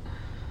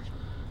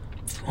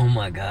 Oh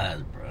my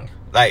God, bro.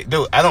 Like,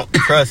 dude, I don't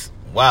trust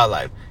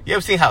wildlife.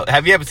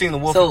 Have you ever seen the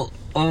wolf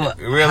in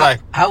real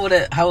life? How would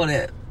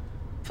that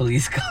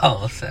police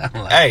call sound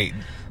like? Hey,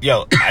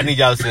 yo, I need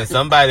y'all to send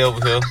somebody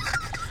over here.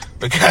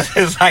 Because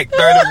it's like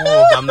 30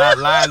 wolves. I'm not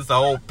lying. It's a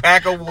whole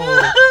pack of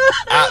wolves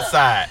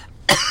outside.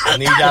 I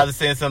need y'all to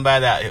send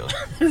somebody out here.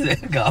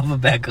 I'm gonna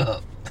back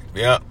up.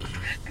 Yep.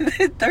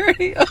 It's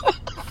 30 of them.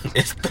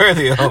 It's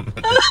 30 of them.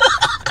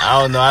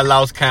 I don't know. I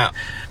lost count.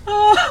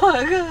 Oh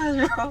my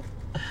gosh, bro.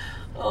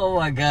 Oh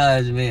my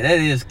gosh, man. That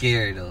is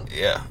scary, though.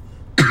 Yeah.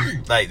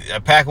 Like, a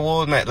pack of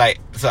wolves, man. Like,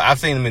 so I've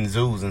seen them in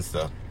zoos and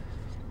stuff.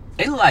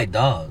 They look like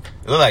dogs.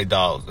 They look like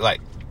dogs. Like,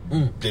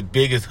 the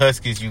biggest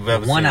huskies you've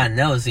ever seen. One I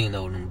never seen,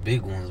 though. Them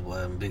big ones,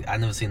 boy. I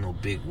never seen no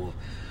big wolf.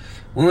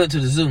 We went to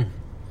the zoo.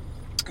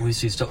 We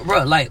see stuff.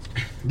 Bro, like,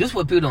 this is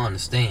what people don't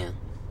understand.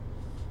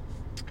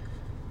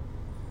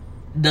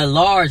 The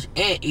large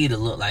anteater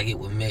look like it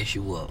would mess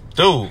you up.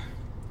 Dude.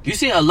 You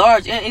seen a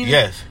large anteater?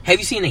 Yes. Have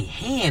you seen a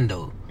hand,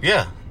 though?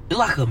 Yeah. It's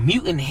like a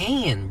mutant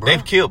hand, bro.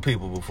 They've killed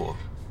people before.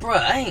 Bro,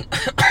 I ain't...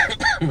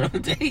 Let me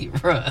tell you,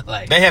 bro.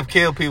 Like, they have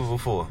killed people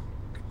before.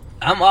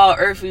 I'm all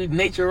earthly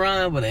nature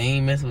run, but I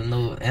ain't messing with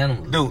no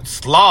animals. Dude,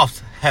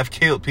 sloths have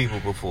killed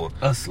people before.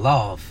 A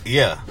sloth?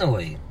 Yeah. No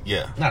way.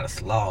 Yeah. Not a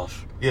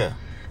sloth. Yeah.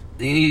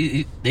 They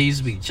used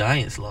to be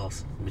giant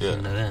sloths. But you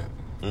know that.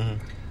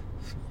 Mm-hmm.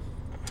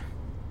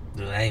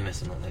 Dude, I ain't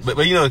messing with that.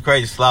 But you know what's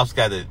crazy? Sloths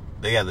gotta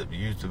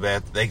use the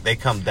bathroom. They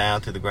come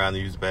down to the ground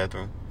to use the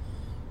bathroom.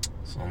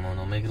 Someone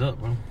don't make it up,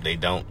 bro. They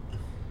don't.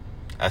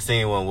 I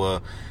seen one where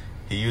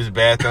he used the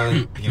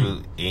bathroom.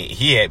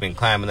 He had been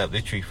climbing up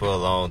this tree for a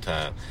long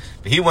time,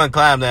 but he wasn't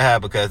climbing that high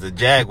because the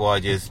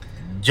jaguar just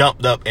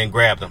jumped up and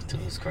grabbed him.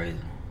 Dude, it's crazy.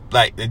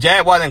 Like, the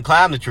jaguar didn't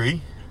climb the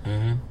tree,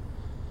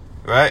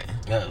 right?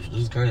 Yeah,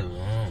 it's crazy.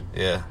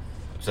 Yeah.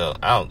 So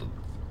I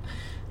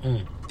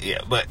don't. Yeah,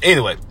 but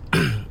anyway.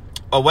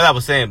 Oh, what I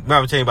was saying.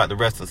 Remember telling you about the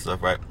wrestling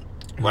stuff, right?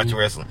 Watching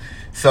wrestling.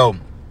 So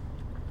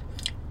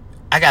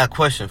I got a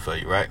question for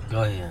you, right?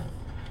 Go ahead.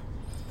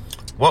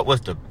 What was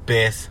the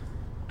best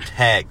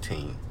tag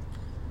team?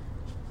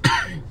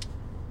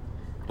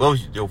 What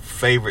was your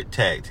favorite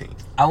tag team?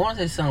 I want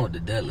to say something with the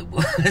Dudley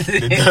Boys.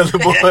 The Dudley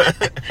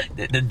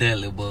Boys? the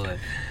Dudley Boys.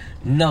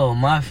 No,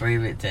 my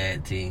favorite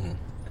tag team.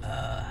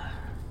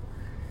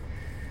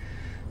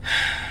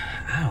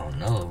 I don't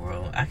know,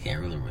 bro. I can't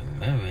really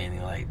remember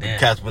anything like that.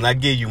 Because when I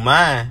give you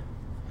mine,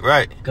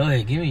 right? Go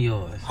ahead, give me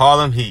yours.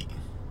 Harlem Heat.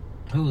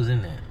 Who was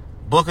in that?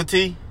 Booker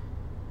T.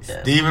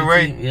 Stevie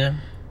Ray. Yeah.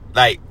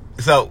 Like,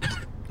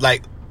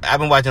 I've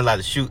been watching a lot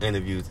of shoot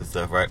interviews and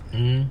stuff, right?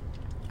 Mm-hmm.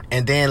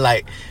 And then,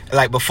 like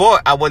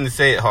before, I wouldn't have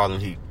said Harlem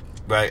Heat,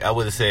 right? I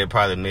would have said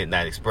probably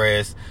Midnight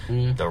Express,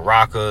 the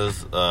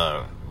Rockers,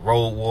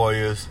 Road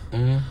Warriors,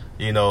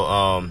 you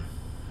know,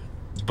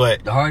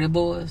 but the Hardy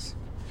Boys.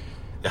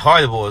 The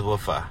Hardy Boys were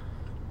fire.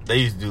 They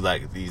used to do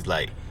like these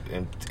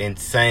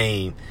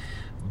insane,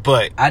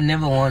 but I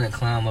never wanted to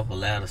climb up a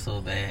ladder so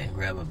bad and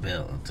grab a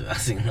belt until I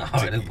seen the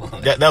Hardy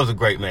Boys. That was a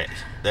great match.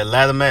 That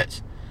ladder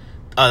match.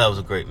 Oh, that was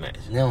a great match.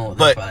 No,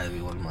 but probably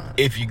be one of mine.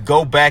 If you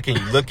go back and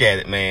you look at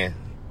it, man,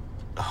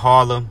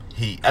 Harlem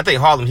Heat. I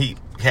think Harlem Heat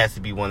has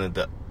to be one of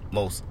the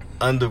most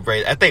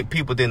underrated. I think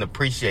people didn't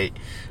appreciate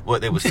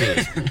what they were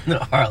seeing. No,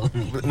 Harlem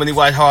Heat. When they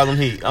watch Harlem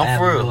Heat, I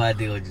for real. have no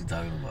idea what you're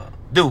talking about.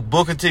 Dude,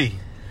 Booker T.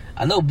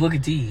 I know Booker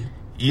T.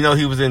 You know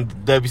he was in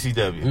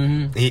WCW.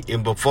 Mm-hmm.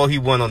 And before he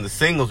went on the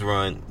singles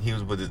run, he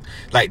was with his,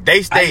 like,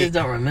 they stayed. I just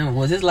don't remember.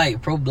 Was this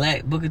like pro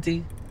black Booker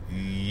T?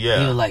 Yeah.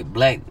 He was like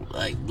black.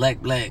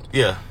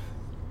 Yeah.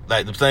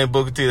 Like the same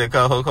Booker T that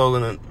called Hulk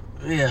Hogan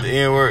the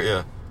N-word,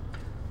 yeah.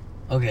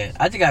 Okay,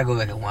 I just gotta go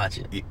back and watch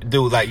it.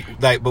 Dude,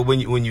 but when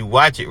you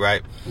watch it,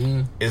 right,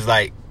 it's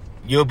like,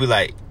 you'll be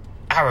like,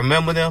 I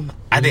remember them.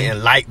 I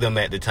didn't like them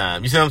at the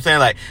time. You see what I'm saying?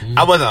 Like,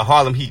 I wasn't a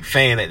Harlem Heat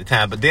fan at the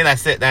time, but then I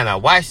sat down and I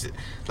watched it,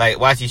 like,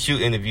 watched these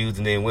shoot interviews,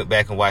 and then went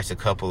back and watched a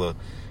couple of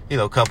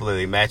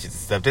their matches and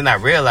stuff. Then I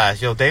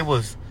realized,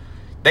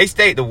 they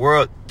stayed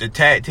the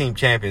tag team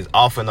champions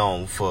off and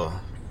on for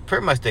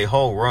pretty much their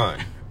whole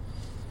run,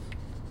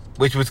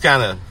 which was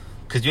kind of,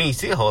 because you ain't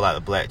see a whole lot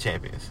of black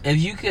champions. If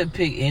you could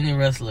pick any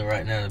wrestler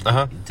right now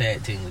to be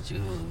tag team with you,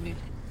 who would be?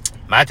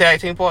 My tag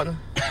team partner?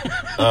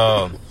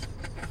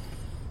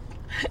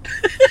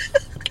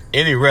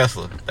 Any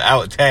wrestler that I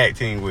would tag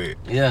team with.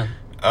 Yeah.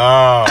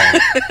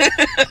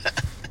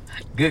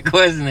 Good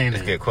question, ain't it?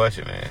 It's a good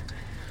question, man.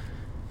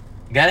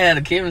 Gotta have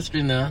the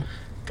chemistry now.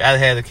 Gotta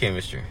have the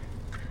chemistry.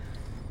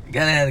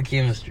 Gotta have the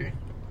chemistry.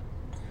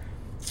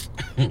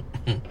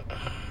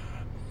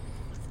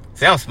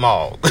 See, I'm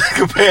small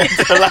compared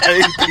to a lot of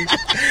these people.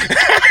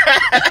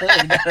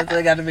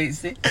 I gotta make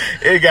sense.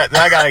 I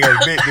gotta get a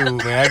big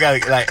dude, man. I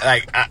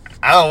gotta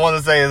I don't want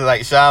to say it's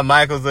like Shawn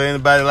Michaels or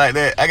anybody like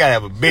that. I gotta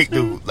have a big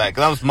dude, like,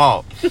 'cause I'm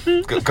small.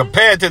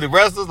 Compared to the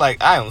wrestlers,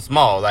 like, I am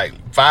small, like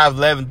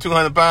 5'11",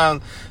 200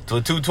 pounds to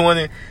a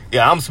 220.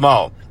 Yeah, I'm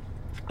small.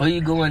 Who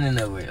you going in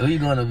there with? Who you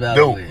going to Dude,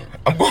 battle with?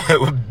 I'm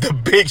going with the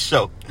Big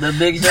Show. The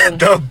Big Show?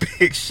 The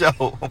Big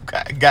Show.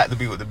 I got to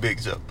be with the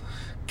Big Show.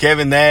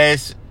 Kevin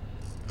Nash,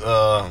 one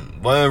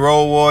of the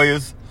Road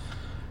Warriors.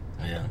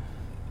 Yeah.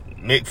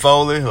 Mick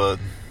Foley.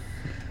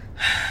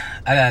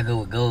 I gotta go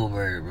with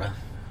Goldberg, bro.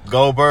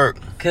 Goldberg.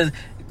 Cause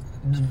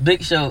the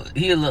Big Show,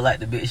 he'll look like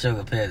the Big Show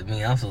compared to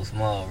me. I'm so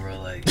small,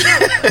 bro. Like, he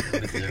look like the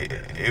Big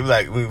Show. It was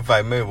like we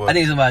fight Mayweather. I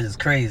need somebody just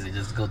crazy,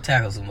 just to go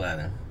tackle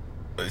somebody.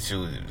 But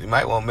shoot, you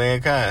might want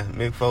Mankind,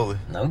 Mick Foley.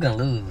 No, we're gonna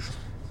lose.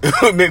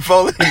 Mick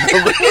Foley.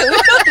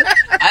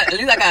 At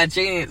least I got a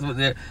chance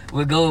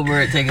with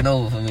Goldberg taking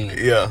over for me.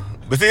 Yeah,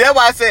 but see, that's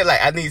why I said, like,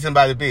 I need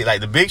somebody to be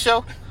like the Big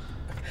Show.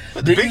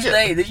 Did you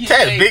think the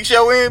Big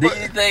Show in? Did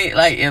you think,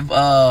 like, if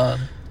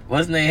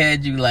what's name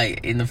had you,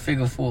 like, in the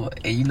figure four,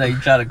 and you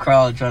try to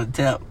crawl and try to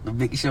tap the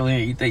Big Show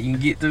in, you think you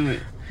can get through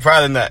it?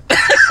 Probably not.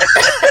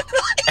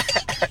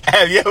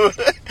 Have you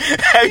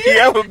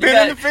ever been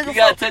in the figure four? You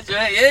gotta touch your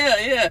hand.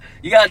 Yeah.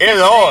 You gotta touch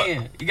his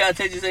hand. You gotta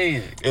touch his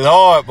hand. It's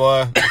hard,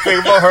 boy. The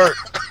figure four hurt.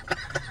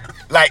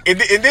 Like,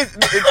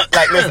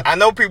 like, listen, I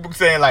know people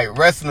saying, like,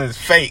 wrestling is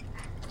fake.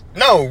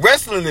 No,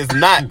 wrestling is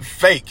not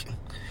fake.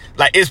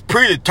 Like, it's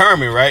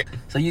predetermined, right?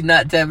 So you're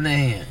not tapping their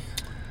hand?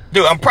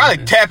 Dude, I'm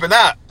probably tapping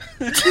out.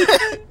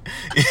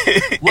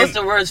 What's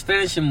the worst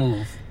finishing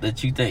move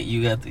that you think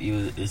you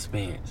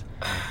experience?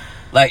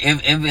 Like,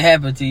 if it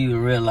happened to you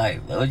in real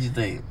life, like, what you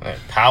think?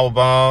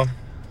 Powerbomb.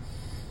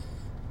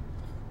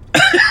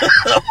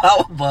 The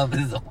powerbomb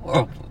is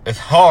horrible. It's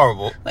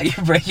horrible. Like,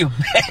 you break your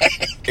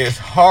back. It's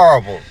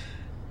horrible.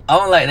 I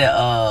don't like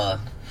that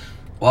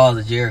Walls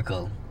of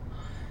Jericho.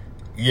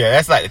 Yeah,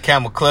 that's like the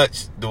camel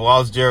clutch, the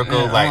Walls of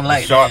Jericho, Yeah,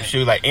 like the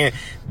sharpshooter, like,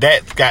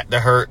 that's got to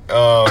hurt.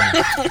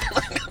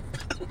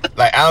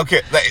 Like, I don't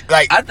care.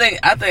 Like I think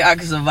I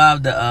can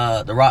survive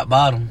the rock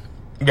bottom.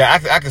 Yeah,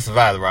 I can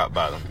survive the rock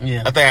bottom.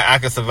 Yeah, I think I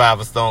can survive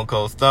a Stone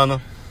Cold Stunner.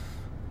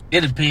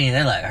 It depends.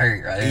 That like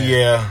hurt, right?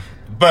 Yeah,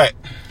 but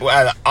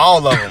out of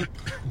all of them,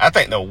 I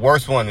think the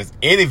worst one is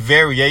any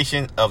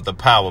variation of the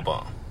power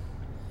bomb.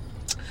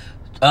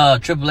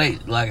 Triple H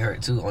like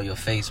hurt too on your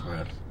face,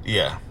 bro.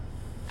 Yeah.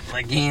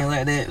 Like getting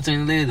like that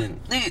between the lids and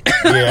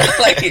yeah,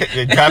 like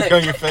it dropped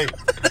on your face.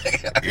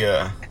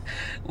 Yeah.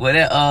 Well,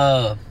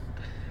 that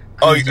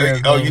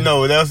you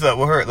know what else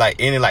would hurt? Like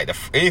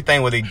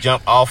anything where they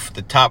jump off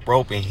the top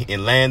rope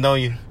and land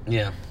on you.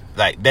 Yeah.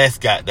 Like that's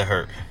got to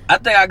hurt. I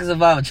think I can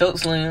survive a choke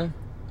slam.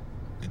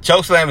 The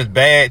choke slam is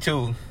bad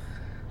too.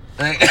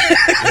 Like,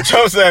 the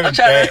choke slam is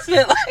bad.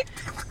 Like,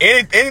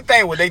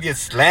 anything where they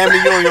just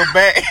slamming you on your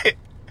back.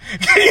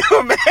 Can you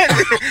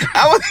imagine?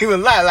 I wouldn't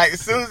even lie. Like,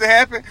 as soon as it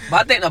happened.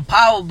 But I think the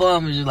power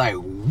bomb is just like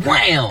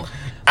wham.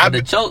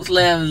 The choke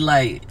slam is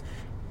like.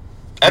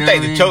 I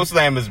think the choke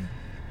slam is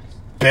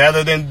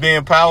better than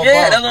being power bomb.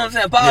 Yeah, that's what I'm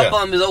saying. Power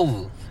bomb is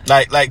over.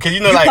 Like, cause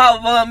you know, like power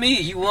bomb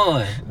me, you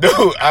won. Dude,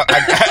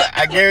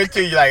 I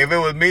guarantee you, like, if it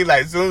was me,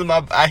 like, as soon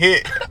as I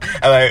hit,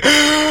 I like.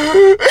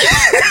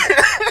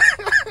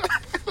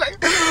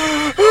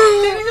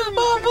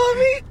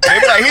 They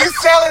be like,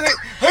 he's selling it.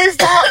 He's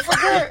out for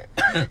good.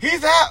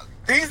 He's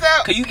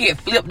out. Cause you get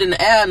flipped in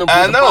the air with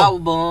the know. power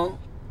bomb.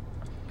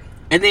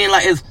 And then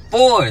like it's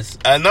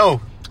forced. I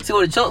know. See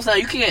with the choke slam,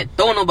 you can't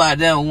throw nobody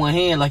down with one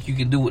hand like you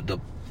can do with the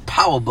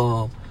power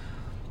bomb.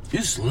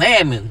 You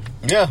slamming.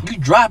 Yeah. You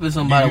dropping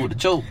somebody with the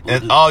choke.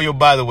 It's all your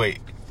body weight.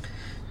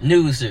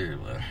 New sir.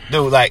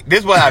 Dude, like, this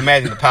is what I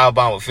imagine the power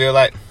bomb would feel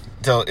like.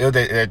 So it was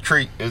that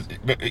tree. Do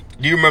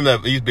you remember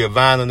that there used to be a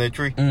vine on that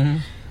tree? Mm-hmm.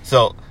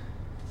 So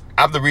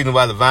I'm the reason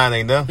why the vine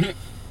ain't there.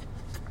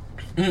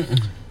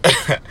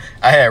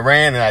 I had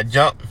ran and I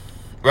jumped,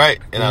 right?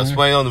 And I was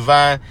swinging on the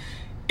vine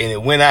and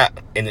it went out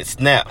and it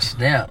snapped.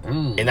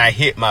 Ooh. And I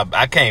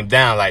came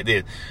down like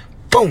this.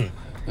 Boom.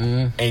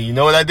 Mm-hmm. And you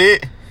know what I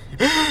did?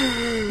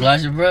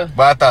 Lost your breath?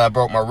 But I thought I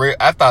broke my rib.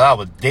 I thought I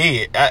was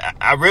dead.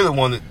 I really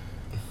wanted,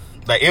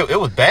 like, it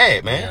was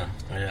bad, man.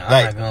 Yeah. I'm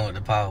Like, not going with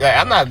the power. Like,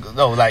 I'm not,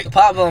 no, like, The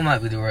power bomb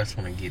might be the worst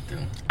one to get through.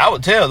 I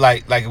would tell,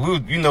 like if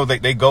we,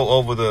 they go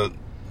over the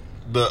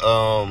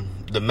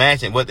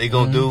match and what they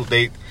gonna do.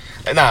 They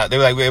were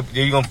like,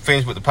 you gonna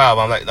finish with the power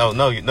bomb. I'm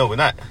like, no, we're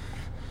not.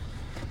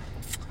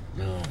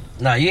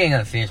 No, you ain't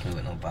gonna finish me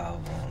with no power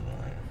bomb.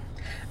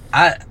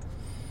 I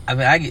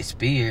mean, I get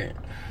speared.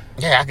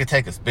 Yeah, I could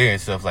take a spear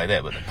and stuff like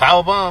that, but the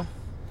power bomb,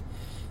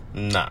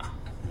 nah.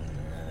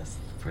 That's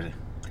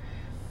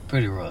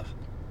pretty rough.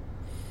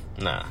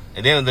 Nah.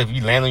 And then if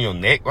you land on your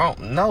neck wrong,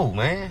 no,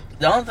 man.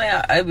 The only thing,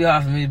 it'd be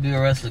hard for me to be a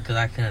wrestler because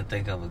I couldn't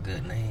think of a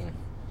good name.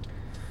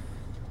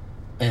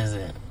 Is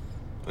it?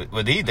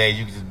 But these days,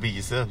 you can just be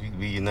yourself. You can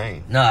be your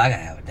name. No, I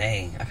gotta have a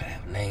name. I gotta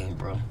have a name,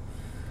 bro.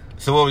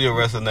 So what was your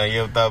wrestler name?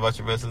 You ever thought about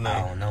your wrestler name?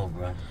 I don't know,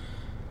 bro.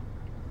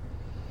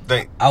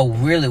 Think I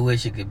really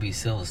wish it could be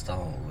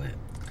Silverstone, but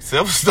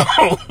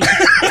Silverstone.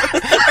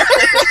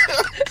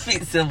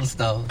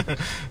 Silverstone.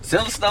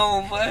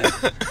 Silverstone, boy.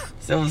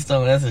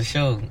 Silverstone, that's a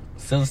show.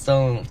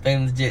 Silverstone,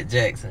 famous Jet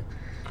Jackson.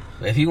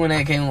 But if he went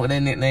and came up with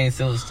that nickname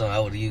Silverstone, I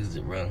would have used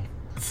it, bro.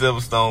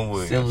 Silverstone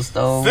Williams.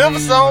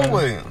 Silverstone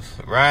Williams.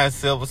 Ryan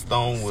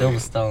Silverstone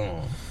Williams.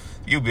 Silverstone.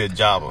 You be a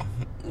jobber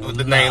with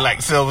the name like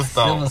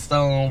Silverstone.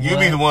 Silverstone, boy. You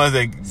be the ones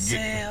that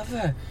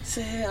get...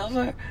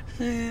 Silver.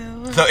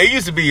 So it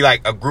used to be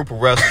like a group of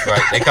wrestlers,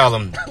 right?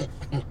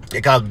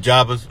 They call them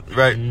jobbers,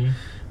 right?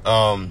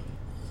 Mm-hmm.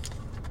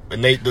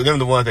 And them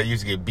the ones that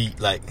used to get beat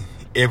like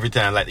every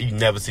time, like you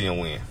never see them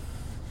win.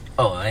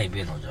 Oh, I ain't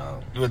been no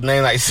job. With a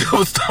name like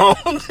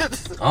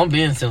Silverstone. I'm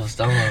being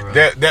Silverstone, bro.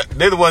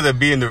 They're the ones that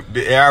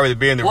they already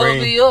be in the What ring.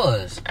 would be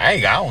yours? I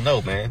don't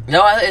know, man.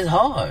 No, it's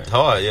hard. It's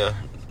hard, yeah.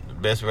 The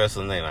best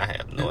wrestling name, I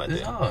have no idea.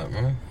 It's hard,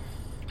 man.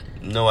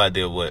 No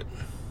idea what.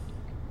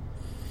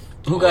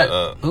 Who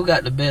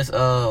got the best?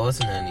 What's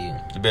the name to you?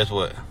 The best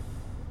what?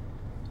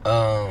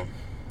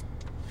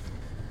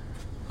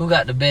 Who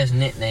got the best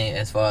nickname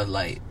as far as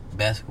like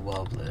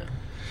basketball player?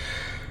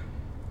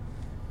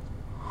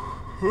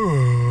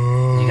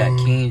 You got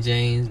King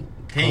James.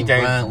 King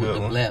James Bryant is a with good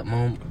the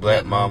one.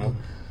 Black Mama. Mama.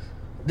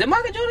 Did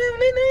Michael Jordan have a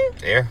nickname?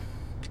 Air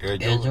Air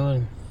Jordan.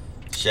 Jordan.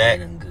 Shaq.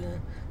 Man,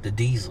 good. The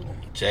Diesel.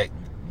 Shaq.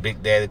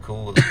 Big Daddy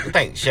Cool. I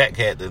think Shaq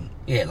had the...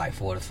 He had like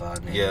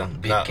 45 names. Yeah,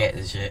 Big Cat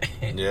and shit.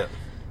 Yeah.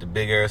 The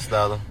Big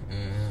Aristotle.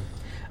 Mm-hmm.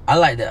 I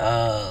like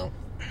the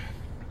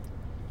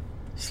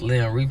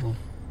Slim Reaper.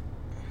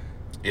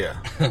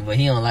 Yeah. But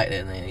he don't like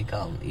that name. He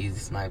call him Easy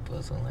Sniper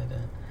or something like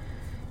that.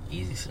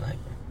 Easy Sniper.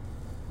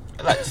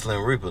 I like the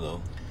Slim Reaper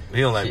though.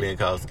 He don't like being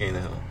called Skinny.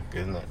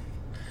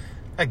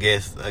 I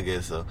guess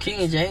so.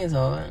 King James,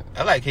 alright.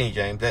 I like King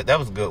James. That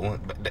was a good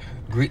one. But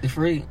Greek the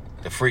Freak.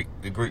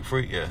 the Greek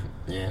Freak. Yeah.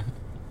 Yeah.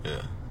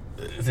 Yeah.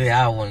 See,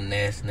 I want a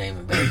nasty name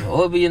in basketball.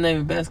 What would be your name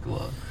in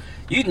basketball?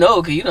 You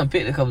know, because you done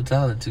picked a couple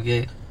times in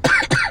 2K.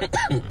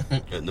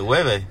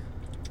 Nueve.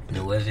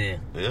 No, what's it?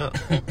 Yeah.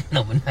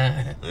 Number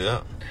 9.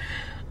 Yeah.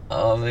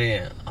 Oh,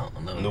 man. I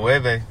don't know.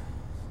 Nueve.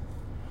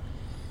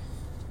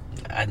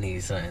 I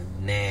need something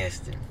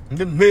nasty.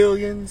 The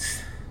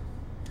millions.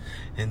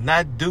 And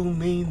I do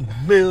mean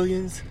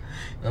millions.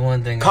 The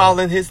one thing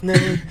Calling his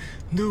name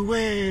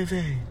Nueve.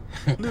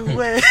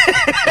 Nueve.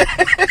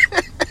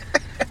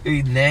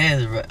 He's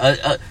nasty, bro.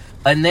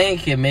 A name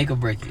can make or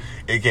break you.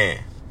 It can.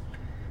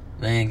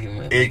 Name can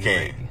make It or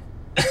can.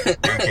 break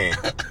It can.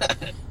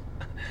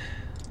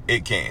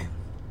 It can.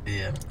 you.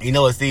 Yeah. You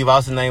know what Steve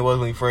Austin's name was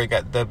when he first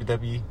got the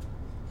WWE?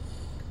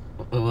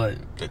 What?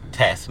 The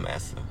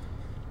Taskmaster.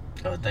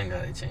 Oh, thank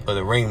God they changed Or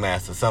the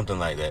Ringmaster, something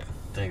like that.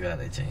 Thank God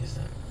they changed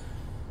that.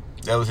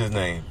 That was his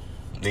name.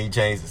 Then he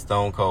changed to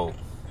Stone Cold.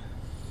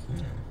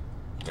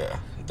 Yeah.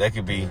 That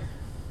could be...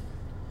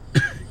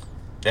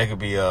 That could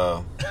be,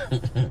 yeah,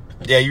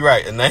 you're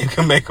right. A name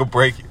can make or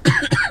break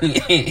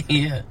it.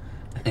 Yeah.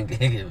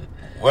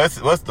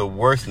 What's the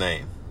worst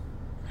name?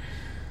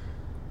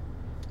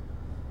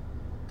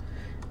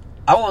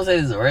 I won't say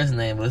it's the worst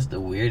name, but it's the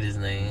weirdest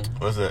name.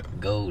 What's that?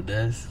 Gold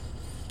Dust.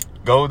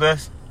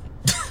 Goldust?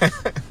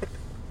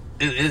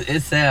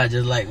 It sounds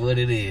just like what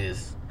it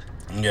is.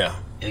 Yeah.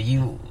 If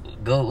you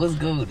go, what's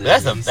Gold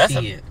Dust? That's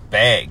a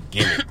bad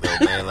gimmick though,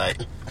 man.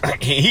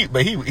 Like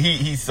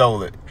he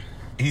sold it.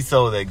 He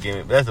sold that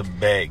gimmick. But that's a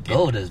bad gimmick.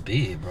 Gold Dust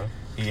big, bro.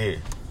 Yeah.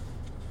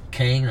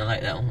 Kane, I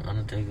like that one.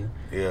 Undertaker.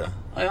 Yeah.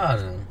 Like all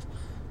of them.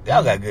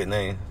 Y'all got good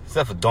names.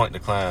 Except for Doink the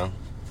Clown.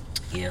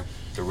 Yeah.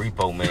 The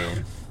Repo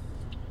Man.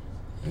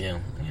 Yeah.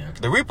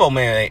 The Repo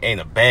Man ain't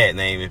a bad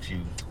name if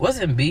you... What's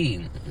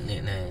Embiid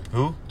nickname?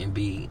 Who?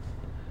 Embiid.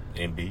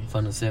 Embiid.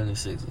 From the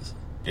 76ers.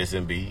 Just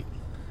Embiid.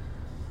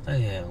 Oh,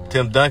 yeah. One.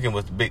 Tim Duncan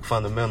was the big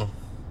fundamental.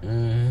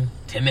 Mm-hmm.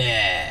 Timmy.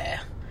 I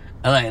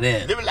like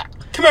that.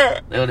 Come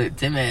here. That was it.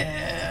 Timmy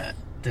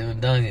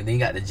Duncan. Then you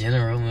got the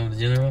General. Remember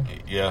the General?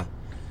 Yeah.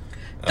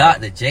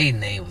 Dr. J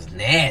name was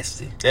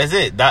nasty. That's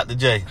it. Dr.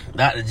 J.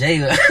 Dr.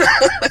 J.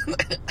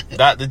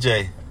 Dr.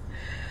 J.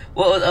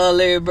 What was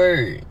Larry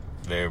Bird?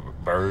 Larry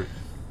Bird.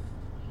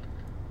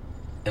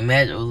 And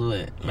Magic was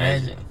what?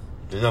 Magic.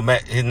 You know,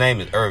 his name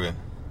is Irvin.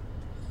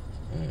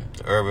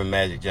 Irvin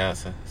Magic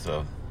Johnson.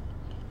 So,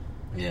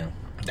 yeah.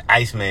 The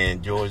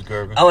Iceman, George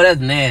Gervin. Oh, that's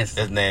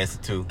nasty. That's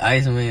nasty, too.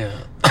 Iceman.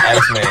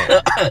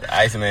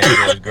 Iceman,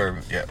 George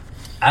Gervin. Yep.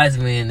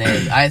 Iceman,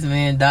 nasty.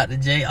 Iceman, Dr.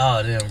 J.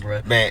 All them,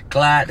 bro. Man.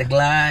 Clyde the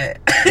Glide.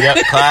 Yep,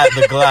 Clyde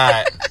the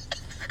Glide.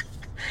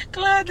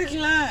 Clyde the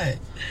Glide.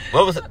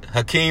 What was it?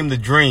 Hakeem the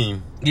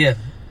Dream? Yeah.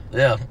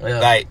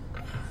 Like,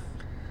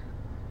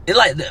 it's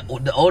like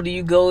the older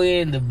you go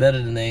in, the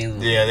better the names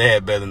were. Yeah, they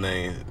had better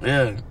names.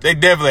 Yeah. They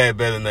definitely had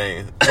better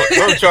names.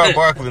 What was Charles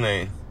Barkley's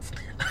name?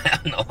 I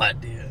have no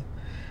idea.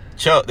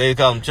 Chuck. They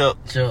call him Chuck.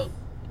 Chuck.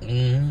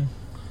 Mm-hmm.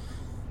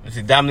 You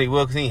see, Dominique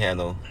Wilkins, he ain't had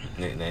no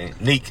nickname.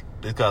 Neek.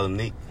 They call him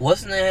Neek.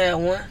 What's the name had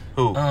one?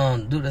 Who?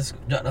 Dude that's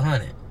dropped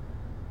 100.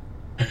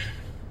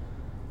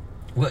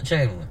 What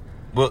Chamberlain?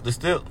 Wilt the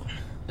Stilt.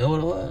 That what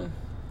it was?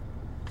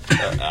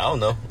 I don't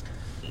know.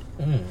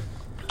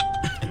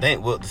 I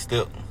think Wilt the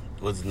Stilt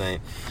was his name.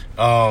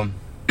 Yeah.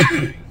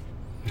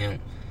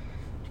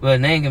 Well,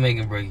 name can make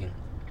it break you.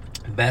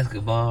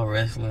 Basketball,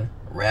 wrestling,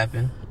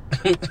 rapping.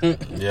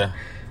 Yeah.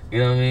 You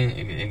know what I mean?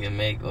 It can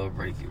make or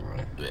break you, bro.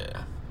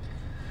 Yeah.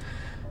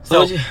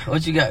 So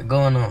what you got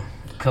going on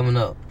coming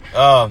up?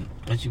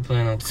 What you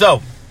plan on?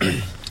 So,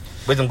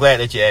 which I'm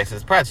glad that you asked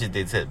us. Probably just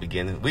did this at the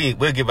beginning.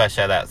 We'll give our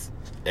shout outs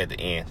at the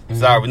end. Mm-hmm.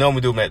 Sorry, we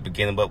normally do them at the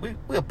beginning, but we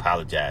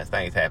apologize.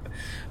 Things happen.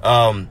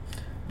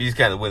 We just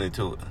kind of went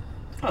into it.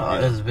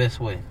 Oh, that's the best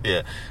way.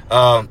 Yeah.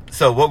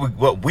 So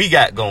what we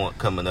got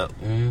coming up?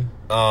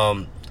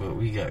 Mm-hmm. What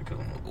we got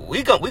coming up?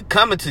 We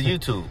coming to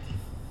YouTube.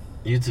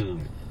 YouTube.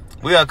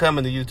 We are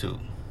coming to YouTube.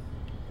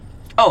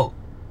 Oh,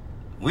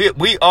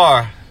 we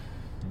are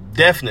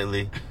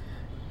definitely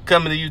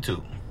coming to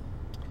YouTube.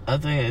 I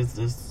think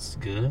it's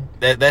good.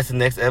 That's the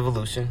next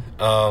evolution.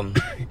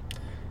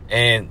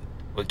 And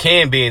with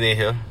Ken being in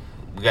here,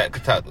 we got to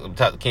talk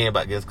to Ken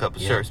about getting a couple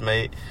shirts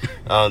made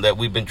that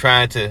we've been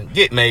trying to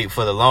get made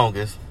for the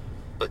longest,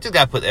 but just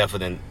got to put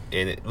effort in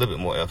it, a little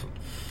bit more effort.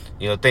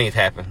 You know, things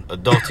happen.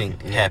 Adulting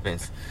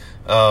happens.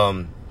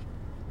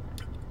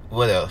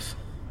 What else?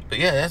 But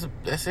yeah,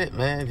 that's it,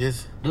 man.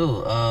 Just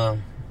dude,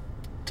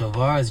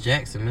 Tavares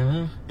Jackson, remember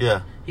him?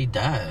 Yeah. He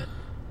died.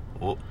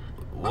 What?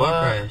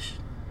 Car crash.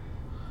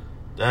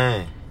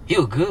 Dang. He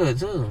was good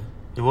too.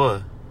 He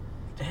was.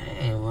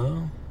 Dang,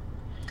 well.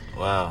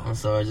 Wow. I'm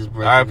sorry, just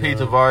breaking. R.I.P.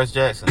 Tavares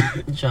Jackson.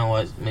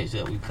 Trying to make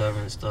sure that we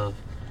covering stuff.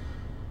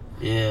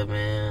 Yeah,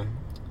 man.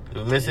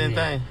 Did we miss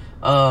anything?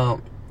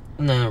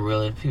 Nothing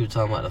really. People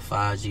talking about the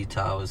 5G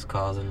towers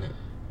causing it.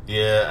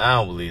 Yeah, I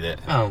don't believe that.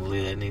 I don't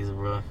believe that neither,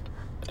 bro.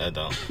 I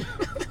don't.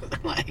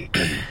 like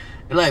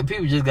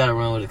people just gotta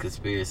run with a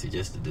conspiracy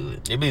just to do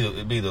it. It'd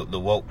be the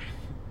woke.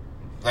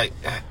 Like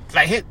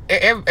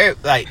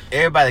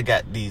everybody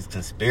got these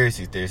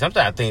conspiracy theories.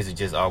 Sometimes things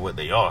just are what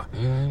they are.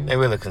 Mm-hmm. They're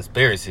really a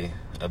conspiracy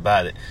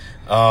about it.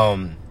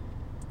 Trying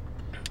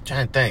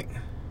to think.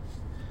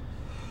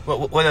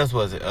 What else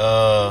was it? You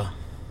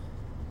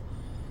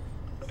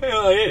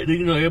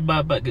know, everybody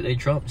about to get their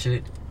Trump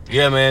check.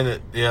 Yeah, man.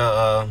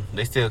 Yeah,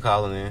 they still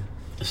calling in.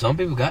 Some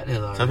people got theirs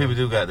already. Some people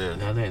do got theirs.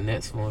 I think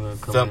next one will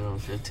come in on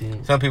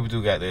 15. Some people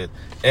do got theirs.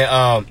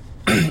 And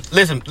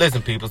listen,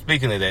 people.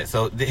 Speaking of that,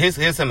 so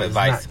here's some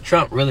advice.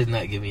 Trump really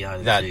not giving y'all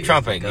this check.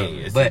 Trump ain't giving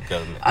you. But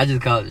I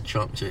just call it the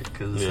Trump check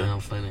because it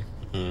sounds funny.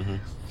 Mm-hmm.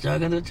 Y'all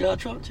gonna do y'all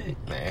Trump check?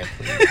 Man,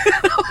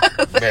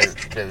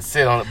 better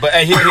sit on it. But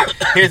hey,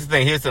 here's the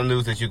thing. Here's some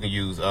news that you can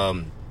use.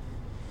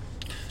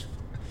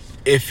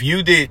 If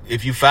you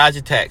filed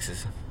your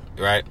taxes,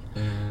 right,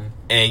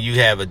 and you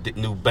have a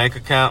new bank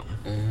account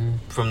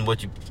from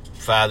what you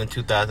filed in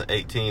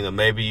 2018, or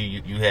maybe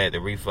you had the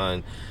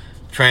refund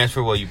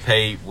transfer where you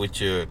paid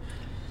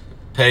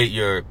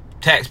your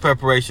tax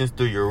preparations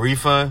through your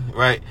refund,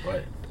 right?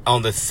 Right.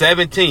 On the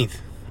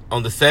 17th,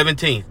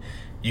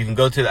 you can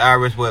go to the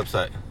IRS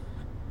website,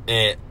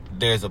 and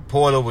there's a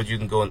portal where you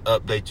can go and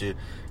update your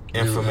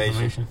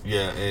information.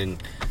 Yeah,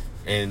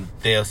 and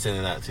they'll send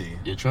it out to you.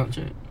 Your Trump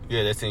check?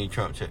 Yeah, they send you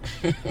Trump check.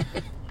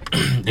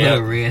 Yeah,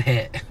 a red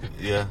hat.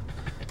 Yeah.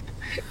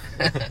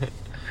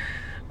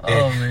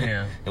 Oh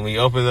man! And when you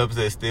open it up,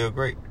 it's still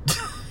great.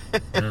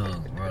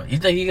 Dude, bro, you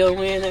think he gonna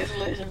win next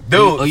election?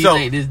 Dude, or you so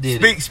think this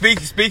did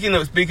speaking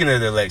of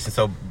the election,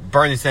 so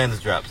Bernie Sanders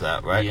drops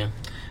out, right? Yeah.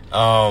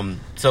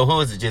 So who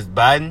is it? Just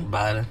Biden?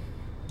 Biden.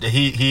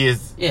 He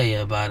is.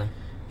 Yeah, Biden.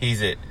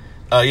 He's it.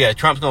 Yeah,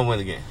 Trump's gonna win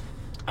again.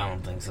 I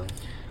don't think so.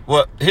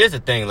 Well, here's the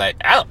thing, like,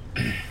 and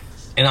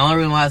the only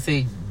reason why I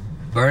say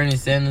Bernie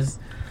Sanders,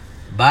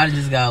 Biden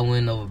just got to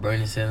win over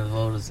Bernie Sanders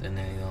voters, and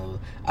then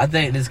I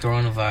think this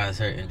coronavirus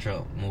hurting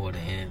Trump more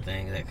than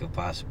anything that could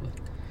possibly.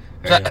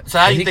 So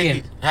how you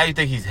think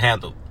he's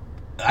handled?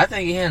 I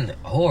think he handled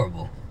it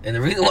horrible, and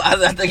the reason why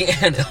I think he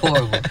handled it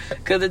horrible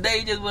because today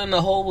he just went in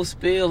a whole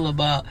spiel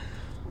about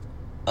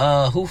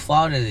who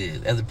fault it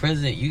is. As a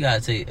president, you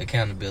gotta take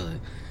accountability.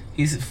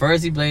 He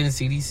blamed the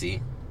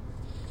CDC.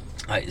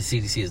 Like, the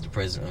CDC is the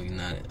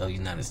president of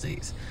United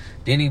States.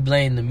 Then he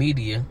blamed the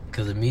media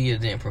because the media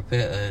didn't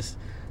prepare us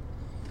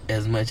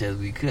as much as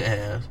we could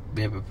have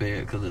been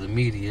prepared because of the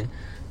media.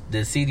 the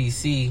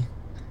CDC,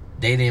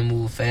 they didn't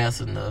move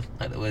fast enough,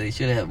 like the way they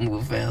should have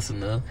moved fast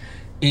enough.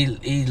 He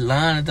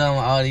lying and talking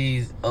about all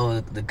these,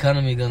 the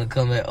economy gonna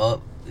come back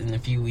up in a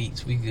few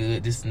weeks, we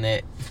good, this and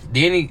that.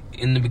 Then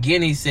in the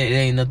beginning, he said it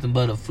ain't nothing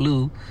but a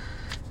flu.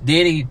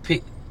 Then he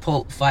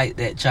fight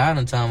that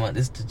China talking about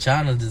this the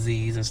China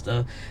disease and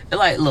stuff. And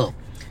like, look,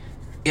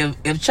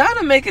 if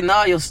China making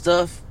all your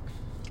stuff,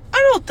 I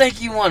don't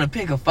think you want to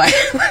pick a fight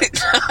with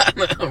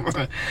China,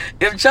 bro.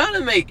 If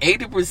China make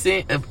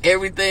 80% of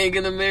everything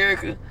in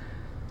America,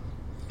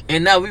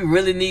 and now we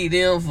really need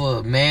them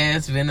for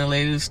masks,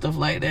 ventilators, stuff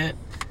like that,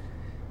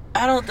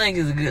 I don't think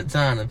it's a good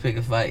time to pick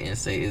a fight and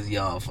say it's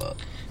y'all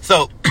fault.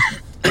 So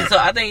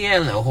I think he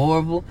handled it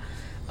horrible.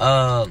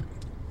 I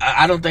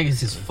don't think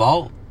it's his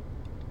fault.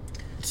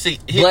 See,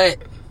 but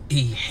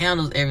he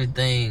handles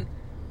everything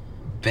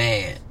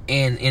bad.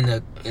 And in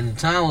the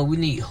time when we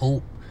need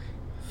hope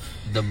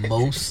the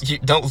most, you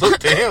don't look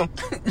to him.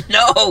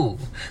 No.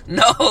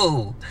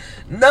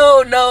 And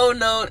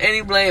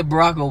he blamed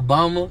Barack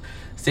Obama,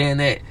 saying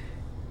that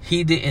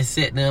he didn't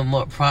set them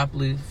up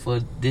properly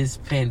for this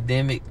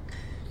pandemic.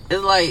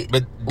 It's like,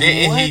 but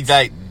didn't he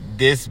like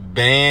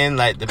disband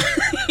like the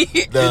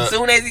as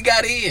soon as he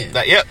got in?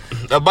 Like, yep,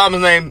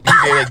 Obama's name.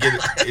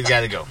 It's got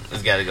to go.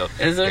 It's got to go.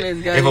 As soon as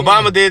he got if in.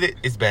 Obama did it,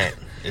 it's bad.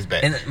 It's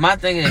bad. And my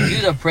thing is, if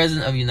you're the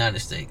president of the United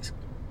States,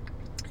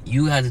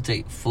 you have to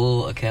take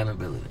full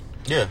accountability.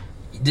 Yeah.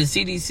 The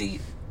CDC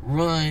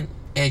run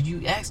as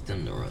you ask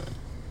them to run.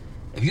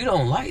 If you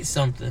don't like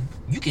something,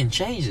 you can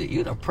change it.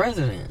 You're the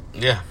president.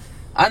 Yeah.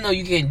 I know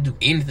you can't do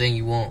anything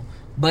you want,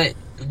 but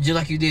just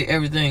like you did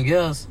everything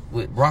else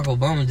with Barack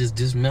Obama, just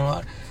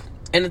dismantle.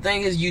 And the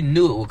thing is, you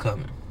knew it was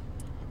coming.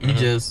 You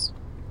just,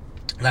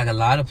 like a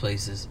lot of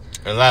places,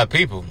 a lot of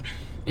people.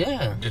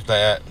 Yeah. Just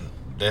like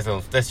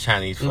that's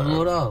Chinese food.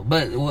 Blew it off.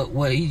 But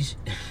what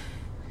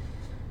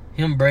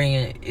him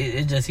bringing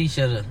it just, he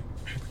should have.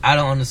 I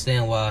don't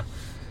understand why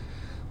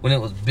when it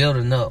was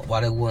building up,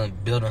 why they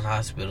wasn't building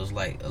hospitals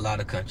like a lot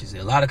of countries.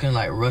 A lot of countries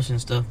like Russia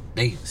and stuff,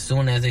 they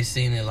soon as they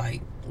seen it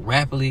like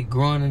rapidly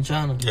growing in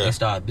China, they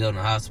started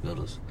building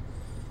hospitals.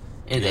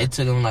 It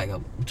took them like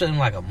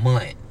a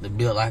month to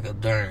build like it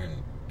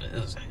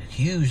was a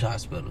huge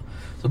hospital.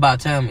 So by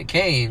the time it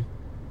came,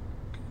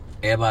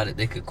 everybody,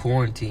 they could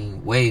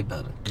quarantine way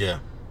better. Yeah.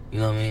 You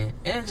know what I mean?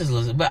 And just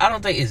listen, but I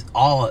don't think it's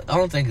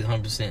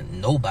 100%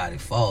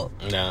 nobody's fault.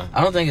 No.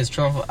 I don't think it's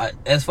Trump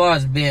as far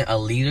as being a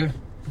leader,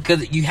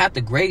 because you have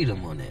to grade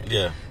him on that.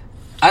 Yeah.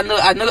 I know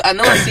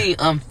it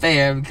seems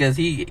unfair because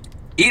he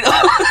no,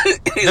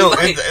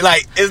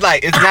 it's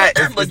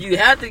not. But you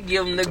have to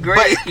give him the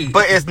grade.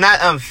 But it's not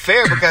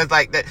unfair because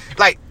like that,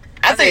 like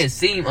I think it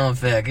seemed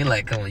unfair. Get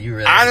like, come on, you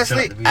really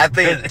honestly,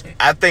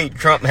 I think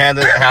Trump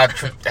handled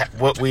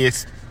what we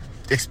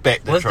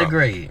expect. What's the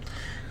grade?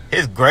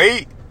 His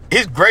grade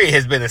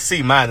has been a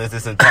C-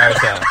 this entire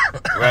time,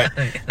 right?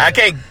 I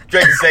can't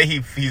straight to say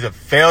he's a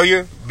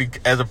failure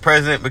as a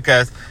president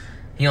because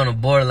he on the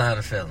borderline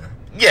of failing.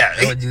 Yeah,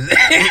 he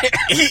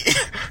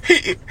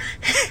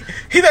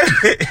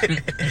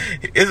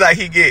it's like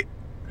he get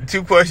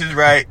 2 questions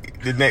right,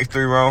 the next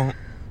 3 wrong.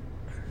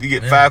 You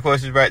get 5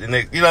 questions right, the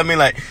next. You know what I mean?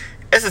 Like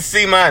it's a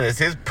C-.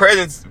 His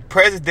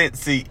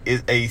presidency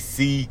is a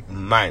C-.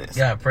 You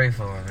gotta pray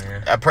for him,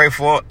 man. I pray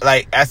for him.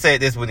 Like I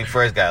said this when he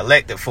first got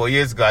elected 4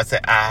 years ago. I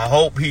said I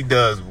hope he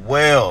does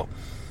well.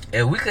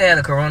 If we could have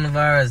a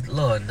coronavirus,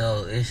 Lord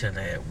knows it shouldn't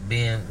have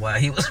been while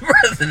he was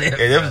president.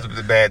 Yeah, that was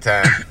a bad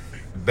time.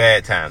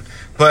 Bad time.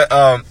 But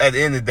at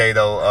the end of the day,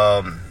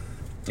 though,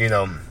 you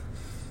know,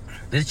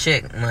 this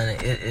check money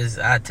is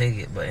I take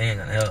it, but it ain't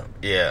gonna help.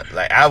 Yeah,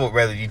 like I would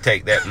rather you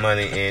take that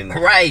money and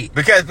right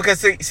because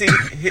see,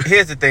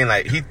 here's the thing.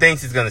 Like he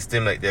thinks it's gonna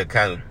stimulate the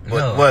economy.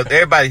 Well,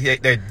 everybody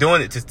they're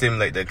doing it to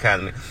stimulate the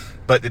economy.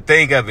 But the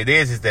thing of it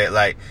is that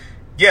like,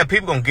 yeah,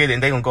 people gonna get it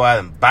and they gonna go out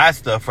and buy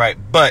stuff, right?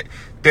 But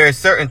there are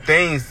certain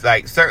things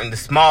like the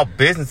small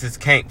businesses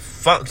can't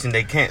function.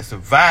 They can't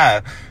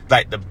survive.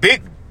 Like the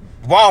big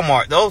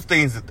Walmart, those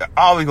things are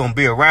always gonna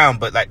be around,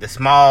 but like the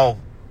small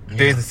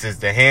businesses,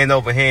 the hand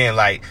over hand,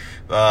 like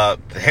the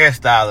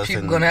hairstylists,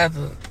 people gonna have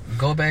to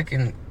go back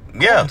and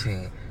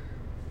quarantine.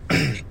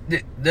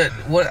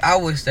 What I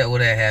wish that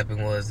would have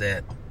happened was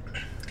that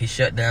he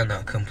shut down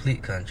the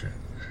complete country.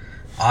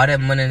 All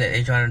that money that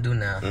they trying to do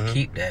now,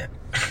 keep that.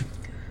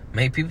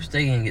 Make people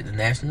stay in, get the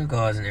National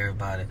Guards and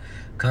everybody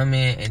come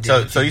in and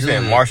do. So you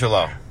saying martial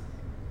law?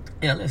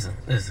 Yeah, listen.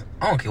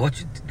 I don't care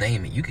what you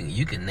name it. You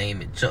can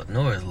name it Chuck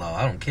Norris law.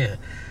 I don't care.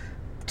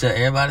 Tell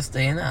everybody to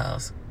stay in the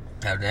house.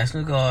 Have the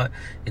National Guard,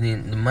 and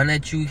then the money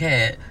that you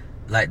had,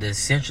 like the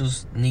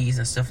essentials needs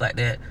and stuff like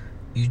that,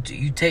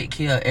 you take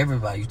care of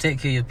everybody. You take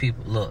care of your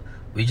people. Look,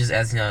 we just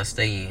asking y'all to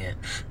stay in.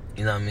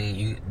 You know what I mean?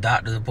 You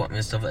doctor's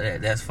appointments, stuff like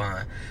that. That's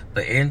fine.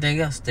 But everything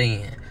else,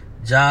 stay in.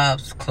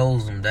 Jobs,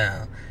 close them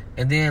down,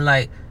 and then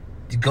like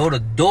you go to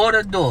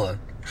door,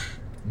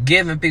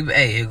 giving people,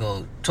 hey, here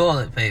go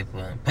toilet paper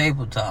and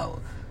paper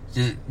towel.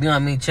 Just, you know what I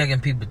mean? Checking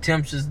people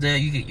temperatures there.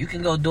 You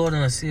can go door to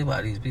door and see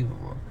about these people,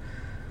 bro.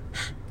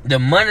 The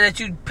money that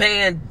you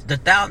paying, the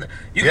 $1,000,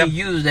 you can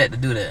use that to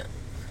do that.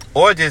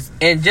 or just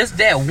and just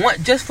that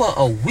one, just for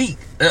a week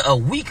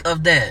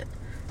of that.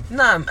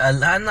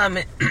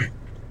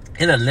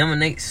 It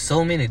eliminates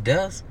so many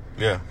deaths.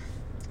 yeah.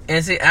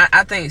 And see,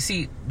 I think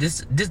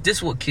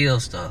this what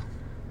kills stuff.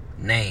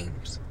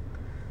 Names.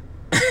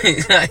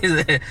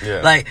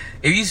 Yeah. Like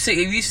if you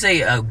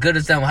say a good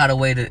example how the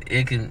way that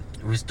it can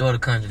restore the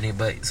country,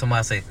 but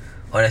somebody say,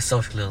 "Oh, that's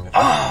socialism."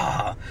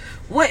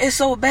 What is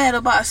so bad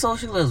about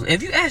socialism?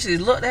 If you actually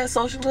look at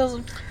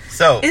socialism,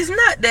 So it's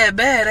not that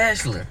bad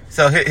actually.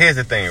 So here's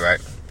the thing,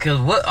 right? Cause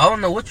I don't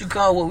know what you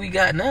call what we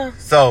got now.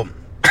 So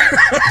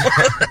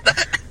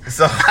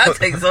I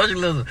take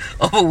socialism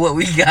over what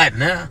we got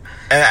now.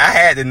 And I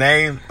had the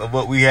name of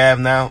what we have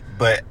now,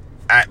 but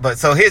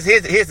so here's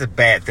the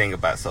bad thing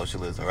about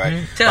socialism, right?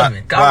 Mm-hmm. Tell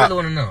me, 'cause I really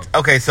want to know.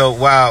 Okay, so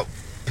while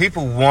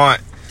people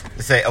want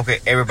to say, okay,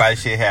 everybody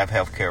should have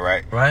healthcare,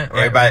 right? Right.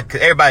 Because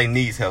everybody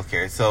needs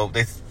healthcare. So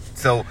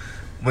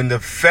when the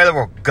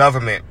federal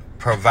government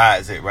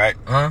provides it, right?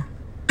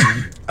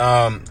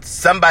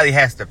 Somebody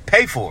has to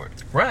pay for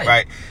it, Right.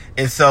 Right,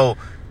 and so.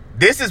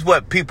 This is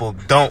what people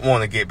don't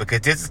want to get because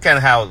this is kind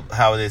of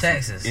how it is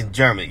taxes in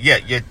Germany. Yeah,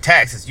 your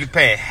taxes. You're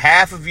paying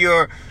half of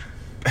your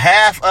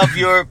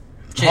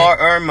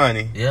hard-earned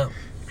money. Yep.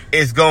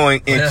 Is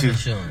going Health into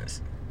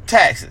insurance,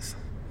 taxes,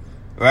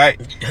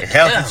 right?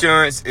 Health Yeah.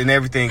 insurance and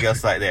everything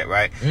else like that,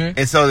 right? Mm-hmm.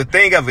 And so the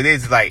thing of it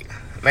is like,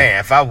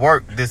 man, if I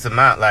work this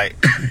amount, like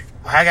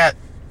I got,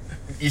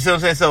 you see what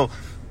I'm saying?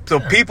 So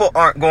people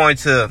aren't going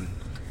to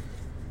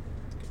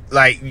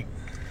like.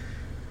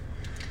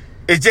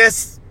 It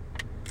just.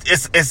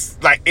 It's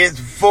like it's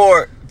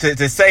for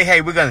to say,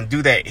 hey, we're gonna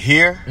do that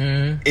here.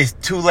 Mm-hmm. It's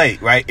too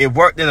late, right? It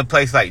worked in a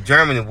place like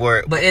Germany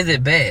where. But is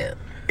it bad?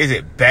 Is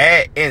it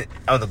bad?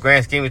 On the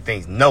grand scheme of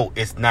things, no,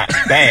 it's not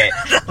bad.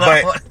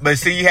 but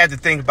see, you have to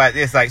think about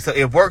this. Like, so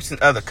it works in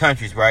other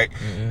countries, right?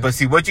 Mm-hmm. But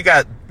see, what you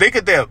got? Think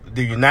of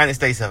the United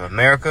States of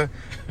America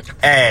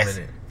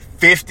as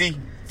 50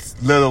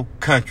 little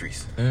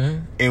countries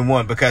in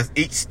one, because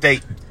each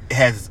state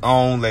has its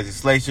own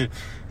legislation,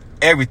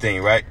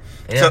 everything, right?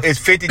 Yeah. So it's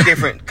 50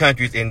 different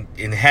countries, and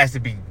it has to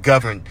be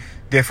governed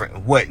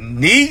different. What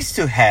needs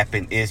to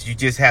happen is you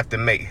just have to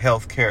make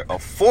healthcare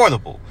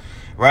affordable,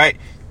 right?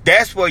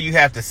 That's where you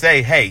have to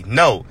say, hey,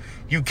 no,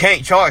 you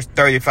can't charge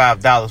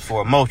 $35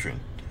 for a Motrin.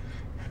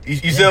 You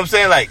see what I'm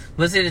saying? Like,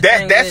 But see,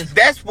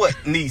 that's what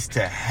needs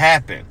to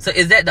happen. So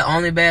is that the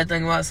only bad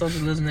thing about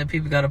socialism that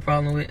people got a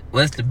problem with?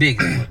 Well, that's the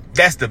biggest one.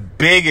 That's the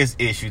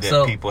biggest issue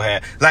that people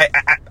have. Like,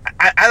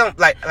 I don't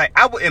like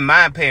I wouldn't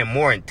mind paying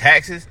more in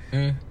taxes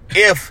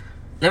if.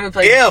 Let me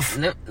play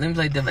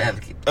devil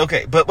advocate.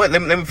 Okay, but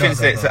let me finish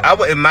that. So I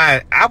wouldn't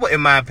mind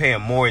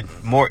paying more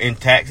in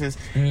taxes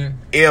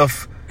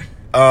if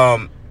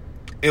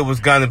it was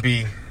gonna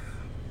be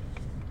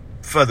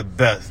for the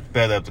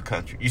better of the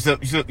country. You see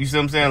what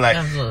I'm saying? Like,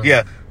 absolutely.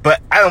 Yeah,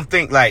 but I don't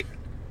think but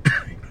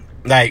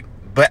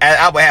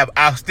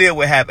I still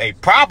would have a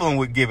problem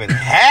with giving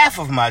half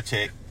of my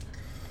check.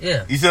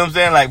 Yeah. You see what I'm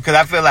saying? Like, because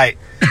I feel like,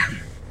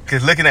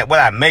 because looking at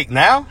what I make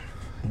now,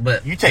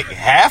 but you take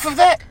half of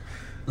that.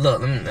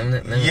 Look, let me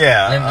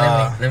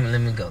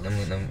go. Let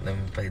me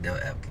play devil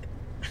advocate.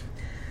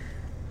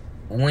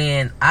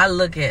 When I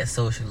look at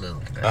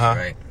socialism,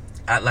 right?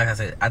 Like I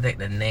said, I think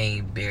the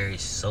name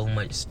bears so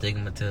much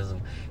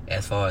stigmatism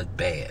as far as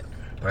bad,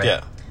 right?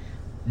 Yeah.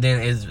 Then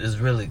it's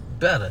really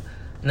better.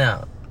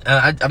 Now,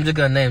 I'm just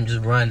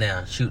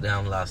gonna shoot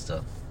down a lot of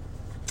stuff.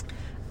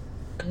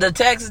 The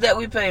taxes that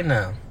we pay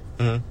now,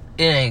 it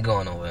ain't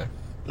going nowhere.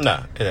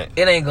 No, it ain't.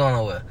 It ain't going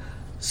nowhere.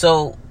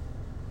 So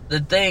the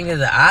thing is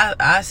that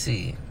I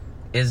see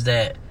is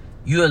that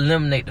you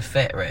eliminate the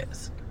fat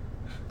rats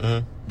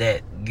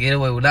that get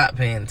away without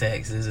paying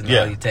taxes and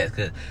all these tax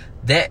cuts.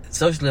 That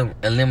socialism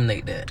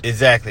eliminate that.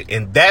 Exactly.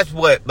 And that's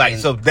what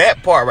so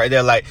that part right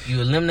there, like, you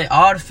eliminate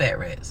all the fat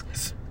rats.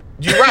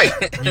 You're right.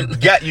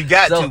 you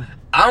got so, to.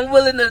 I'm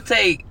willing to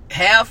take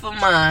half of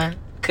mine,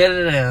 cut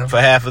it down. For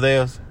half of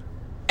theirs?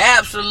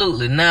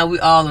 Absolutely. Now we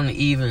all on the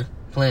even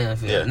playing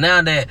field. Yeah.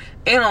 Now that,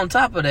 and on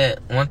top of that,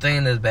 one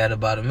thing that's bad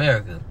about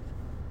America,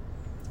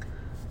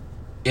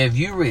 if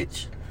you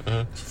rich,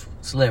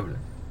 celebrity,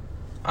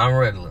 I'm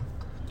regular,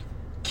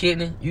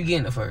 kidney, you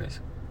getting it first.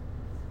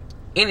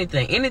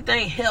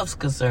 Anything health's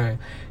concerned,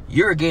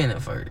 you're getting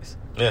it first.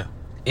 Yeah.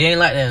 It ain't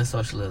like that in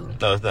socialism.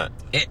 No, it's not.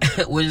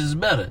 Which is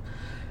better.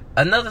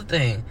 Another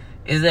thing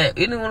is that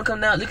anyone want to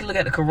come down, you can look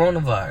at the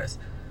coronavirus.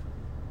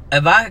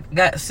 If I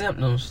got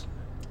symptoms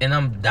and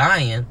I'm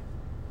dying,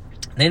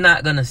 they're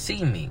not gonna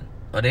see me,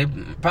 or they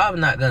probably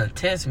not gonna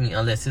test me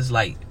unless it's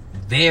like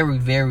very,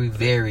 very,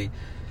 very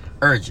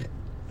urgent.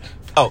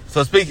 Oh,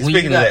 so speaking of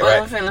that,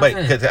 right? Wait,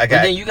 because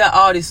then you got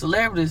all these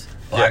celebrities.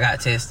 I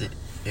got tested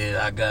and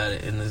I got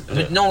it, and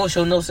no one gonna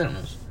show no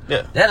symptoms.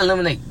 Yeah, that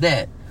eliminate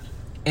that.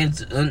 And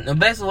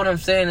basically, what I'm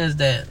saying is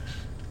that,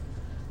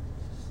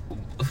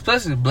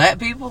 especially black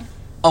people,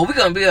 we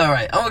gonna be all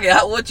right. I don't care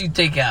what you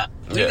take out.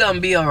 We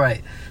gonna be all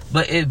right.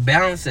 But it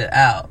balances it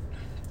out.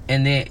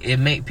 and then it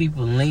make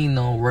people lean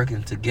on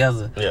working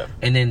together. Yeah.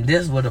 And then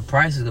this where the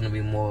price is gonna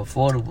be more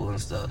affordable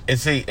and stuff. And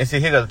see, here's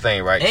the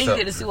thing, right? And you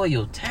get to see where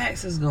your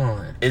tax is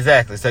going.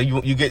 Exactly. So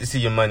you get to see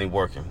your money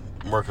working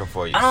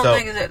for you. I don't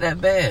think it's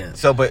that bad.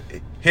 So, but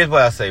here's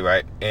what I say,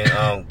 right?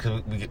 And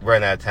because we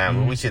run out of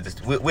time, but we should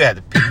we had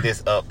to pick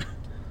this up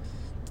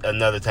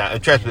another time.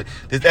 And trust me,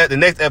 the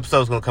next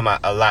episode is gonna come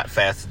out a lot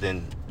faster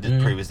than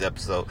this previous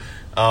episode.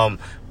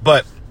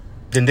 But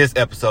than this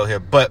episode here.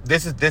 But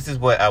this is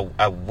what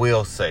I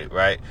will say,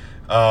 right?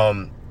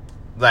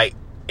 Like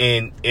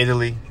in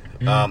Italy,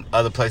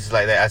 other places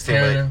like that, I see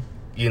like,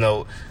 you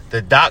know,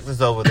 the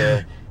doctors over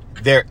there,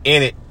 they're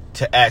in it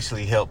to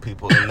actually help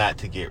people and not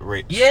to get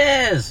rich.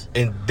 Yes.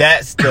 And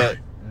that's the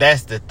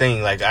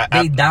thing. Like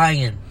they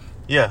dying.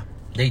 Yeah.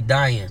 They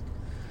dying.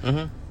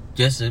 Mm-hmm.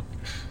 Just to,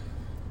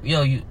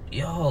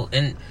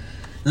 and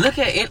look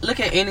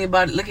at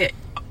anybody. Look at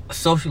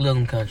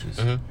socialism countries.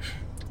 Mm-hmm.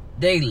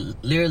 They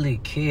literally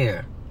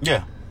care.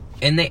 Yeah.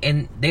 And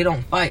they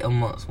don't fight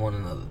amongst one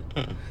another.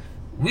 Mm-mm.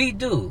 We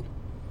do.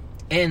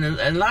 And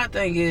a lot of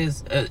things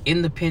is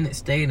independent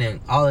state and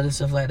all of this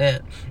stuff like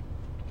that.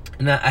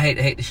 And I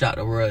hate to shock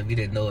the world if you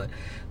didn't know it.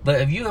 But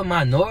if you're a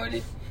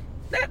minority,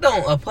 that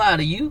don't apply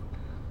to you.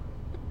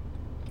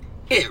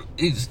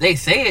 They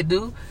say it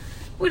do.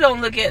 We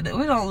don't look at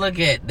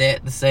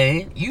that the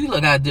same. You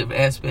look at a different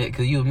aspect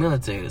because you're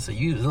military, so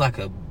it's like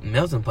a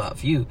melting pot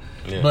for you.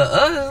 Yeah. But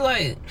others,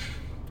 like,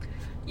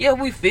 yeah,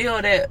 we feel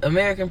that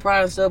American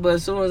pride and stuff. But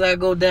as soon as I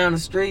go down the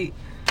street,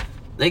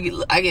 I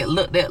get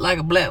looked at like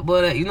a black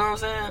boy. You know what I'm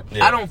saying?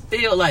 Yeah. I don't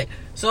feel like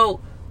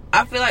so.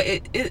 I feel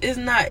like it's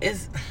not.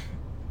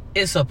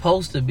 It's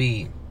supposed to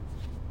be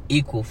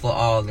equal for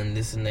all and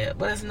this and that,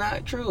 but it's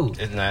not true.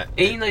 It's not.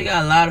 And you know you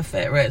got a lot of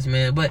fat rats,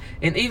 man.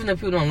 And even if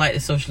people don't like the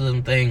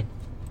socialism thing,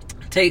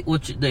 take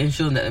the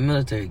insurance that the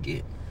military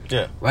get.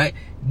 Yeah. Right?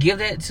 Give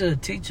that to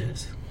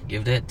teachers.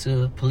 Give that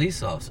to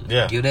police officers.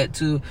 Yeah. Give that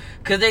to...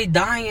 Because they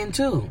dying,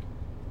 too.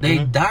 They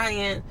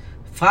dying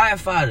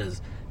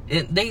firefighters.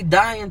 They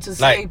dying to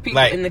save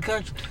people in the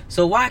country.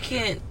 So why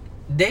can't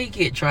they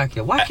get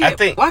TRICARE?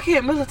 Why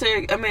can't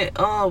military...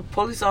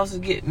 police officers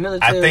get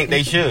military... I think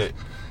they should.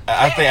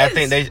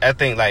 Yes. I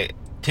think like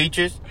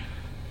teachers,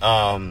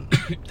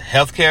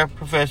 healthcare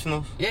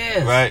professionals.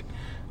 Yes. Right?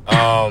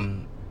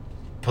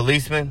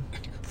 Policemen,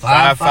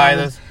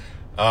 firefighters,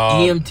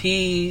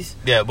 EMTs.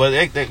 Yeah,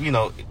 but they, you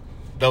know,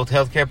 those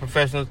healthcare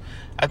professionals,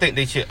 I think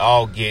they should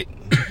all get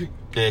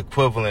the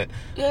equivalent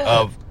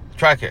of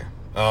TRICARE.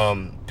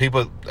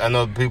 I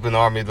know people in the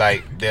Army,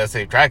 like, they'll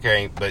say TRICARE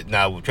ain't, but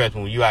now, trust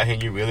me, when you out here,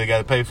 you really got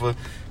to pay for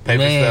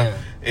stuff.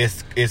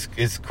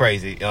 It's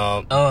crazy.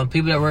 People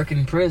that work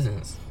in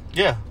prisons.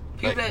 Yeah.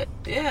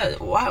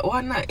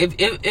 Why not?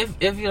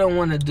 If you don't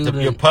want to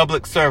do your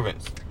public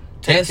servants.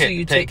 Take care of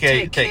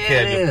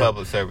your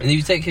public servants. And if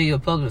you take care of your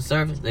public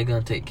servants, they're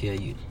going to take care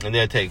of you. And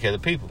they'll take care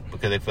of the people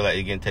because they feel like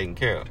they're getting taken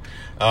care of.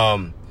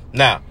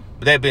 Now,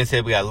 with that being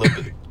said, we got a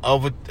little bit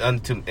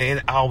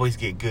and I always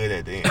get good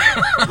at the end.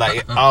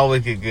 Like, I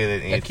always get good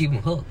at the end. Keep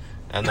them hooked.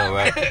 I know,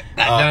 right?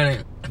 Darn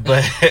it.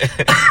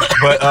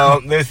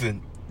 But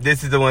listen,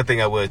 this is the one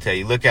thing I will tell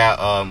you. Look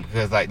out,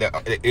 because like there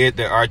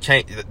are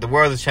the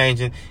world is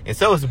changing, and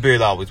so is the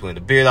beard always wins.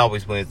 The beard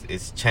always wins.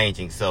 It's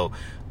changing. So,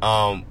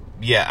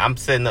 yeah, I'm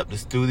setting up the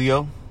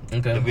studio.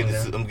 Okay. I'm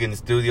getting the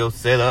studio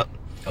set up.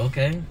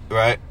 Okay.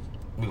 Right.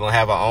 We're gonna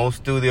have our own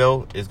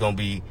studio. It's gonna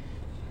be.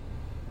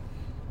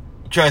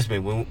 Trust me,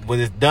 when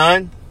it's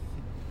done,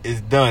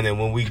 it's done, and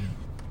when we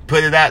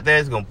put it out there,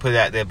 it's gonna put it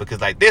out there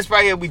because like this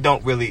right here, we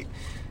don't really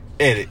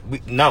edit. I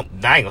ain't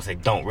gonna say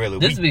don't really.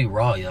 This be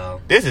raw,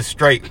 y'all. This is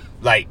straight.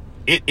 Like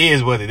it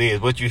is what it is.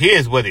 What you hear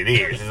is what it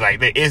is. It's like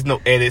there is no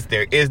edits.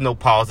 There is no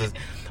pauses,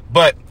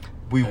 but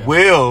we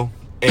will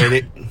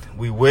edit.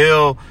 We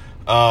will.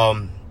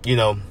 You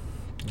know,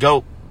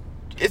 go.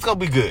 It's gonna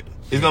be good.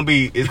 It's gonna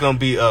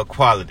be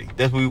quality.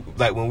 That's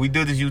when we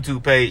do this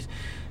YouTube page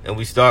and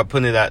we start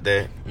putting it out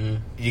there.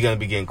 You're gonna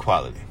be getting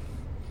quality.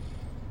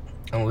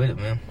 I'm with it,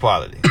 man.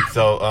 Quality.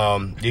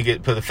 So you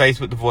get put a face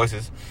with the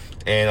voices,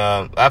 and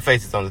our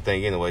face is on the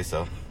thing anyway.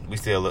 So we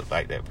still look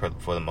like that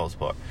for the most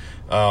part.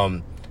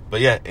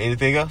 But yeah,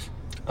 anything else?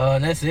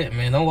 That's it,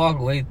 man. Don't walk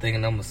away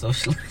thinking I'm a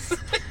socialist.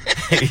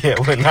 Yeah,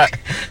 we're not.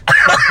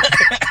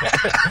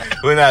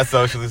 We're not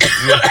socialists.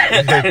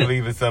 We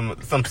believe in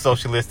some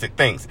socialistic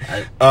things.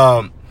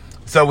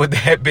 So with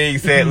that being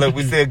said, look,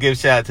 we still give a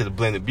shout out to the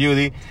Blended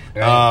Beauty.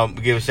 Right.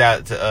 We give a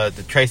shout out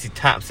to Tracy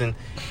Thompson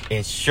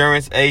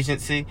Insurance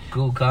Agency.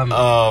 Cool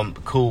Comics.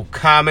 Cool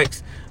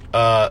Comics.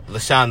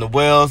 LaShonda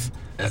Wells.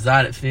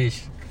 Exotic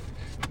Fish.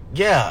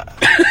 Yeah.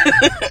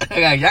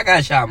 Y'all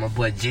gotta shout out my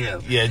boy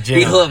Jim. Yeah, Jim.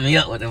 He hooked me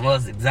up with the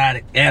most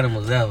exotic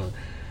animals ever.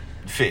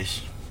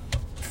 Fish.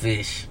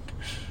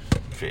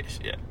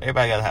 Yeah.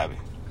 Everybody got a hobby.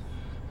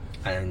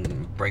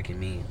 And breaking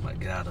me, I might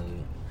get out of it.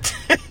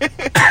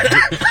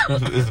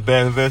 It's a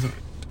bad investment.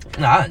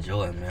 No, I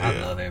enjoy it, man.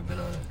 I love every bit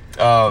of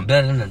it.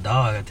 Better than the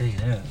dog, I tell you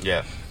that.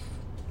 Yeah.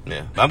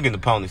 I'm getting a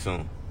pony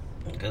soon.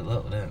 Good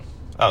luck with that.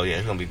 Oh yeah,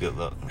 it's gonna be good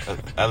luck.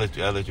 I'll let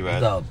you This ride.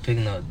 dog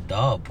picking up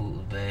dog poop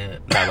is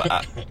bad.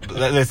 Nah,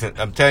 but listen,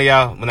 I'm telling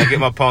y'all, when I get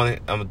my pony,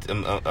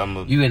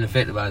 I'm You been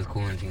affected by this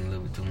quarantine a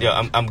little bit too much.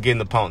 yeah, I'm getting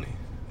the pony.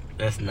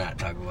 Let's not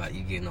talk about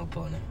you getting no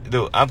pony.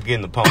 Dude, I'm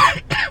getting the pony.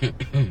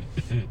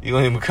 You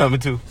gonna hear me coming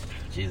too?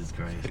 Jesus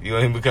Christ. You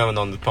gonna hear me coming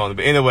on the pony.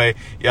 But anyway,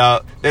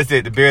 y'all, that's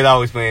it. The Beard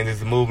Always Wins. This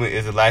is a movement.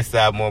 It's a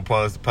lifestyle. More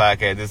important, it's a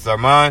podcast. This is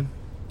Armand.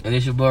 And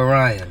it's your boy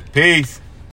Ryan. Peace.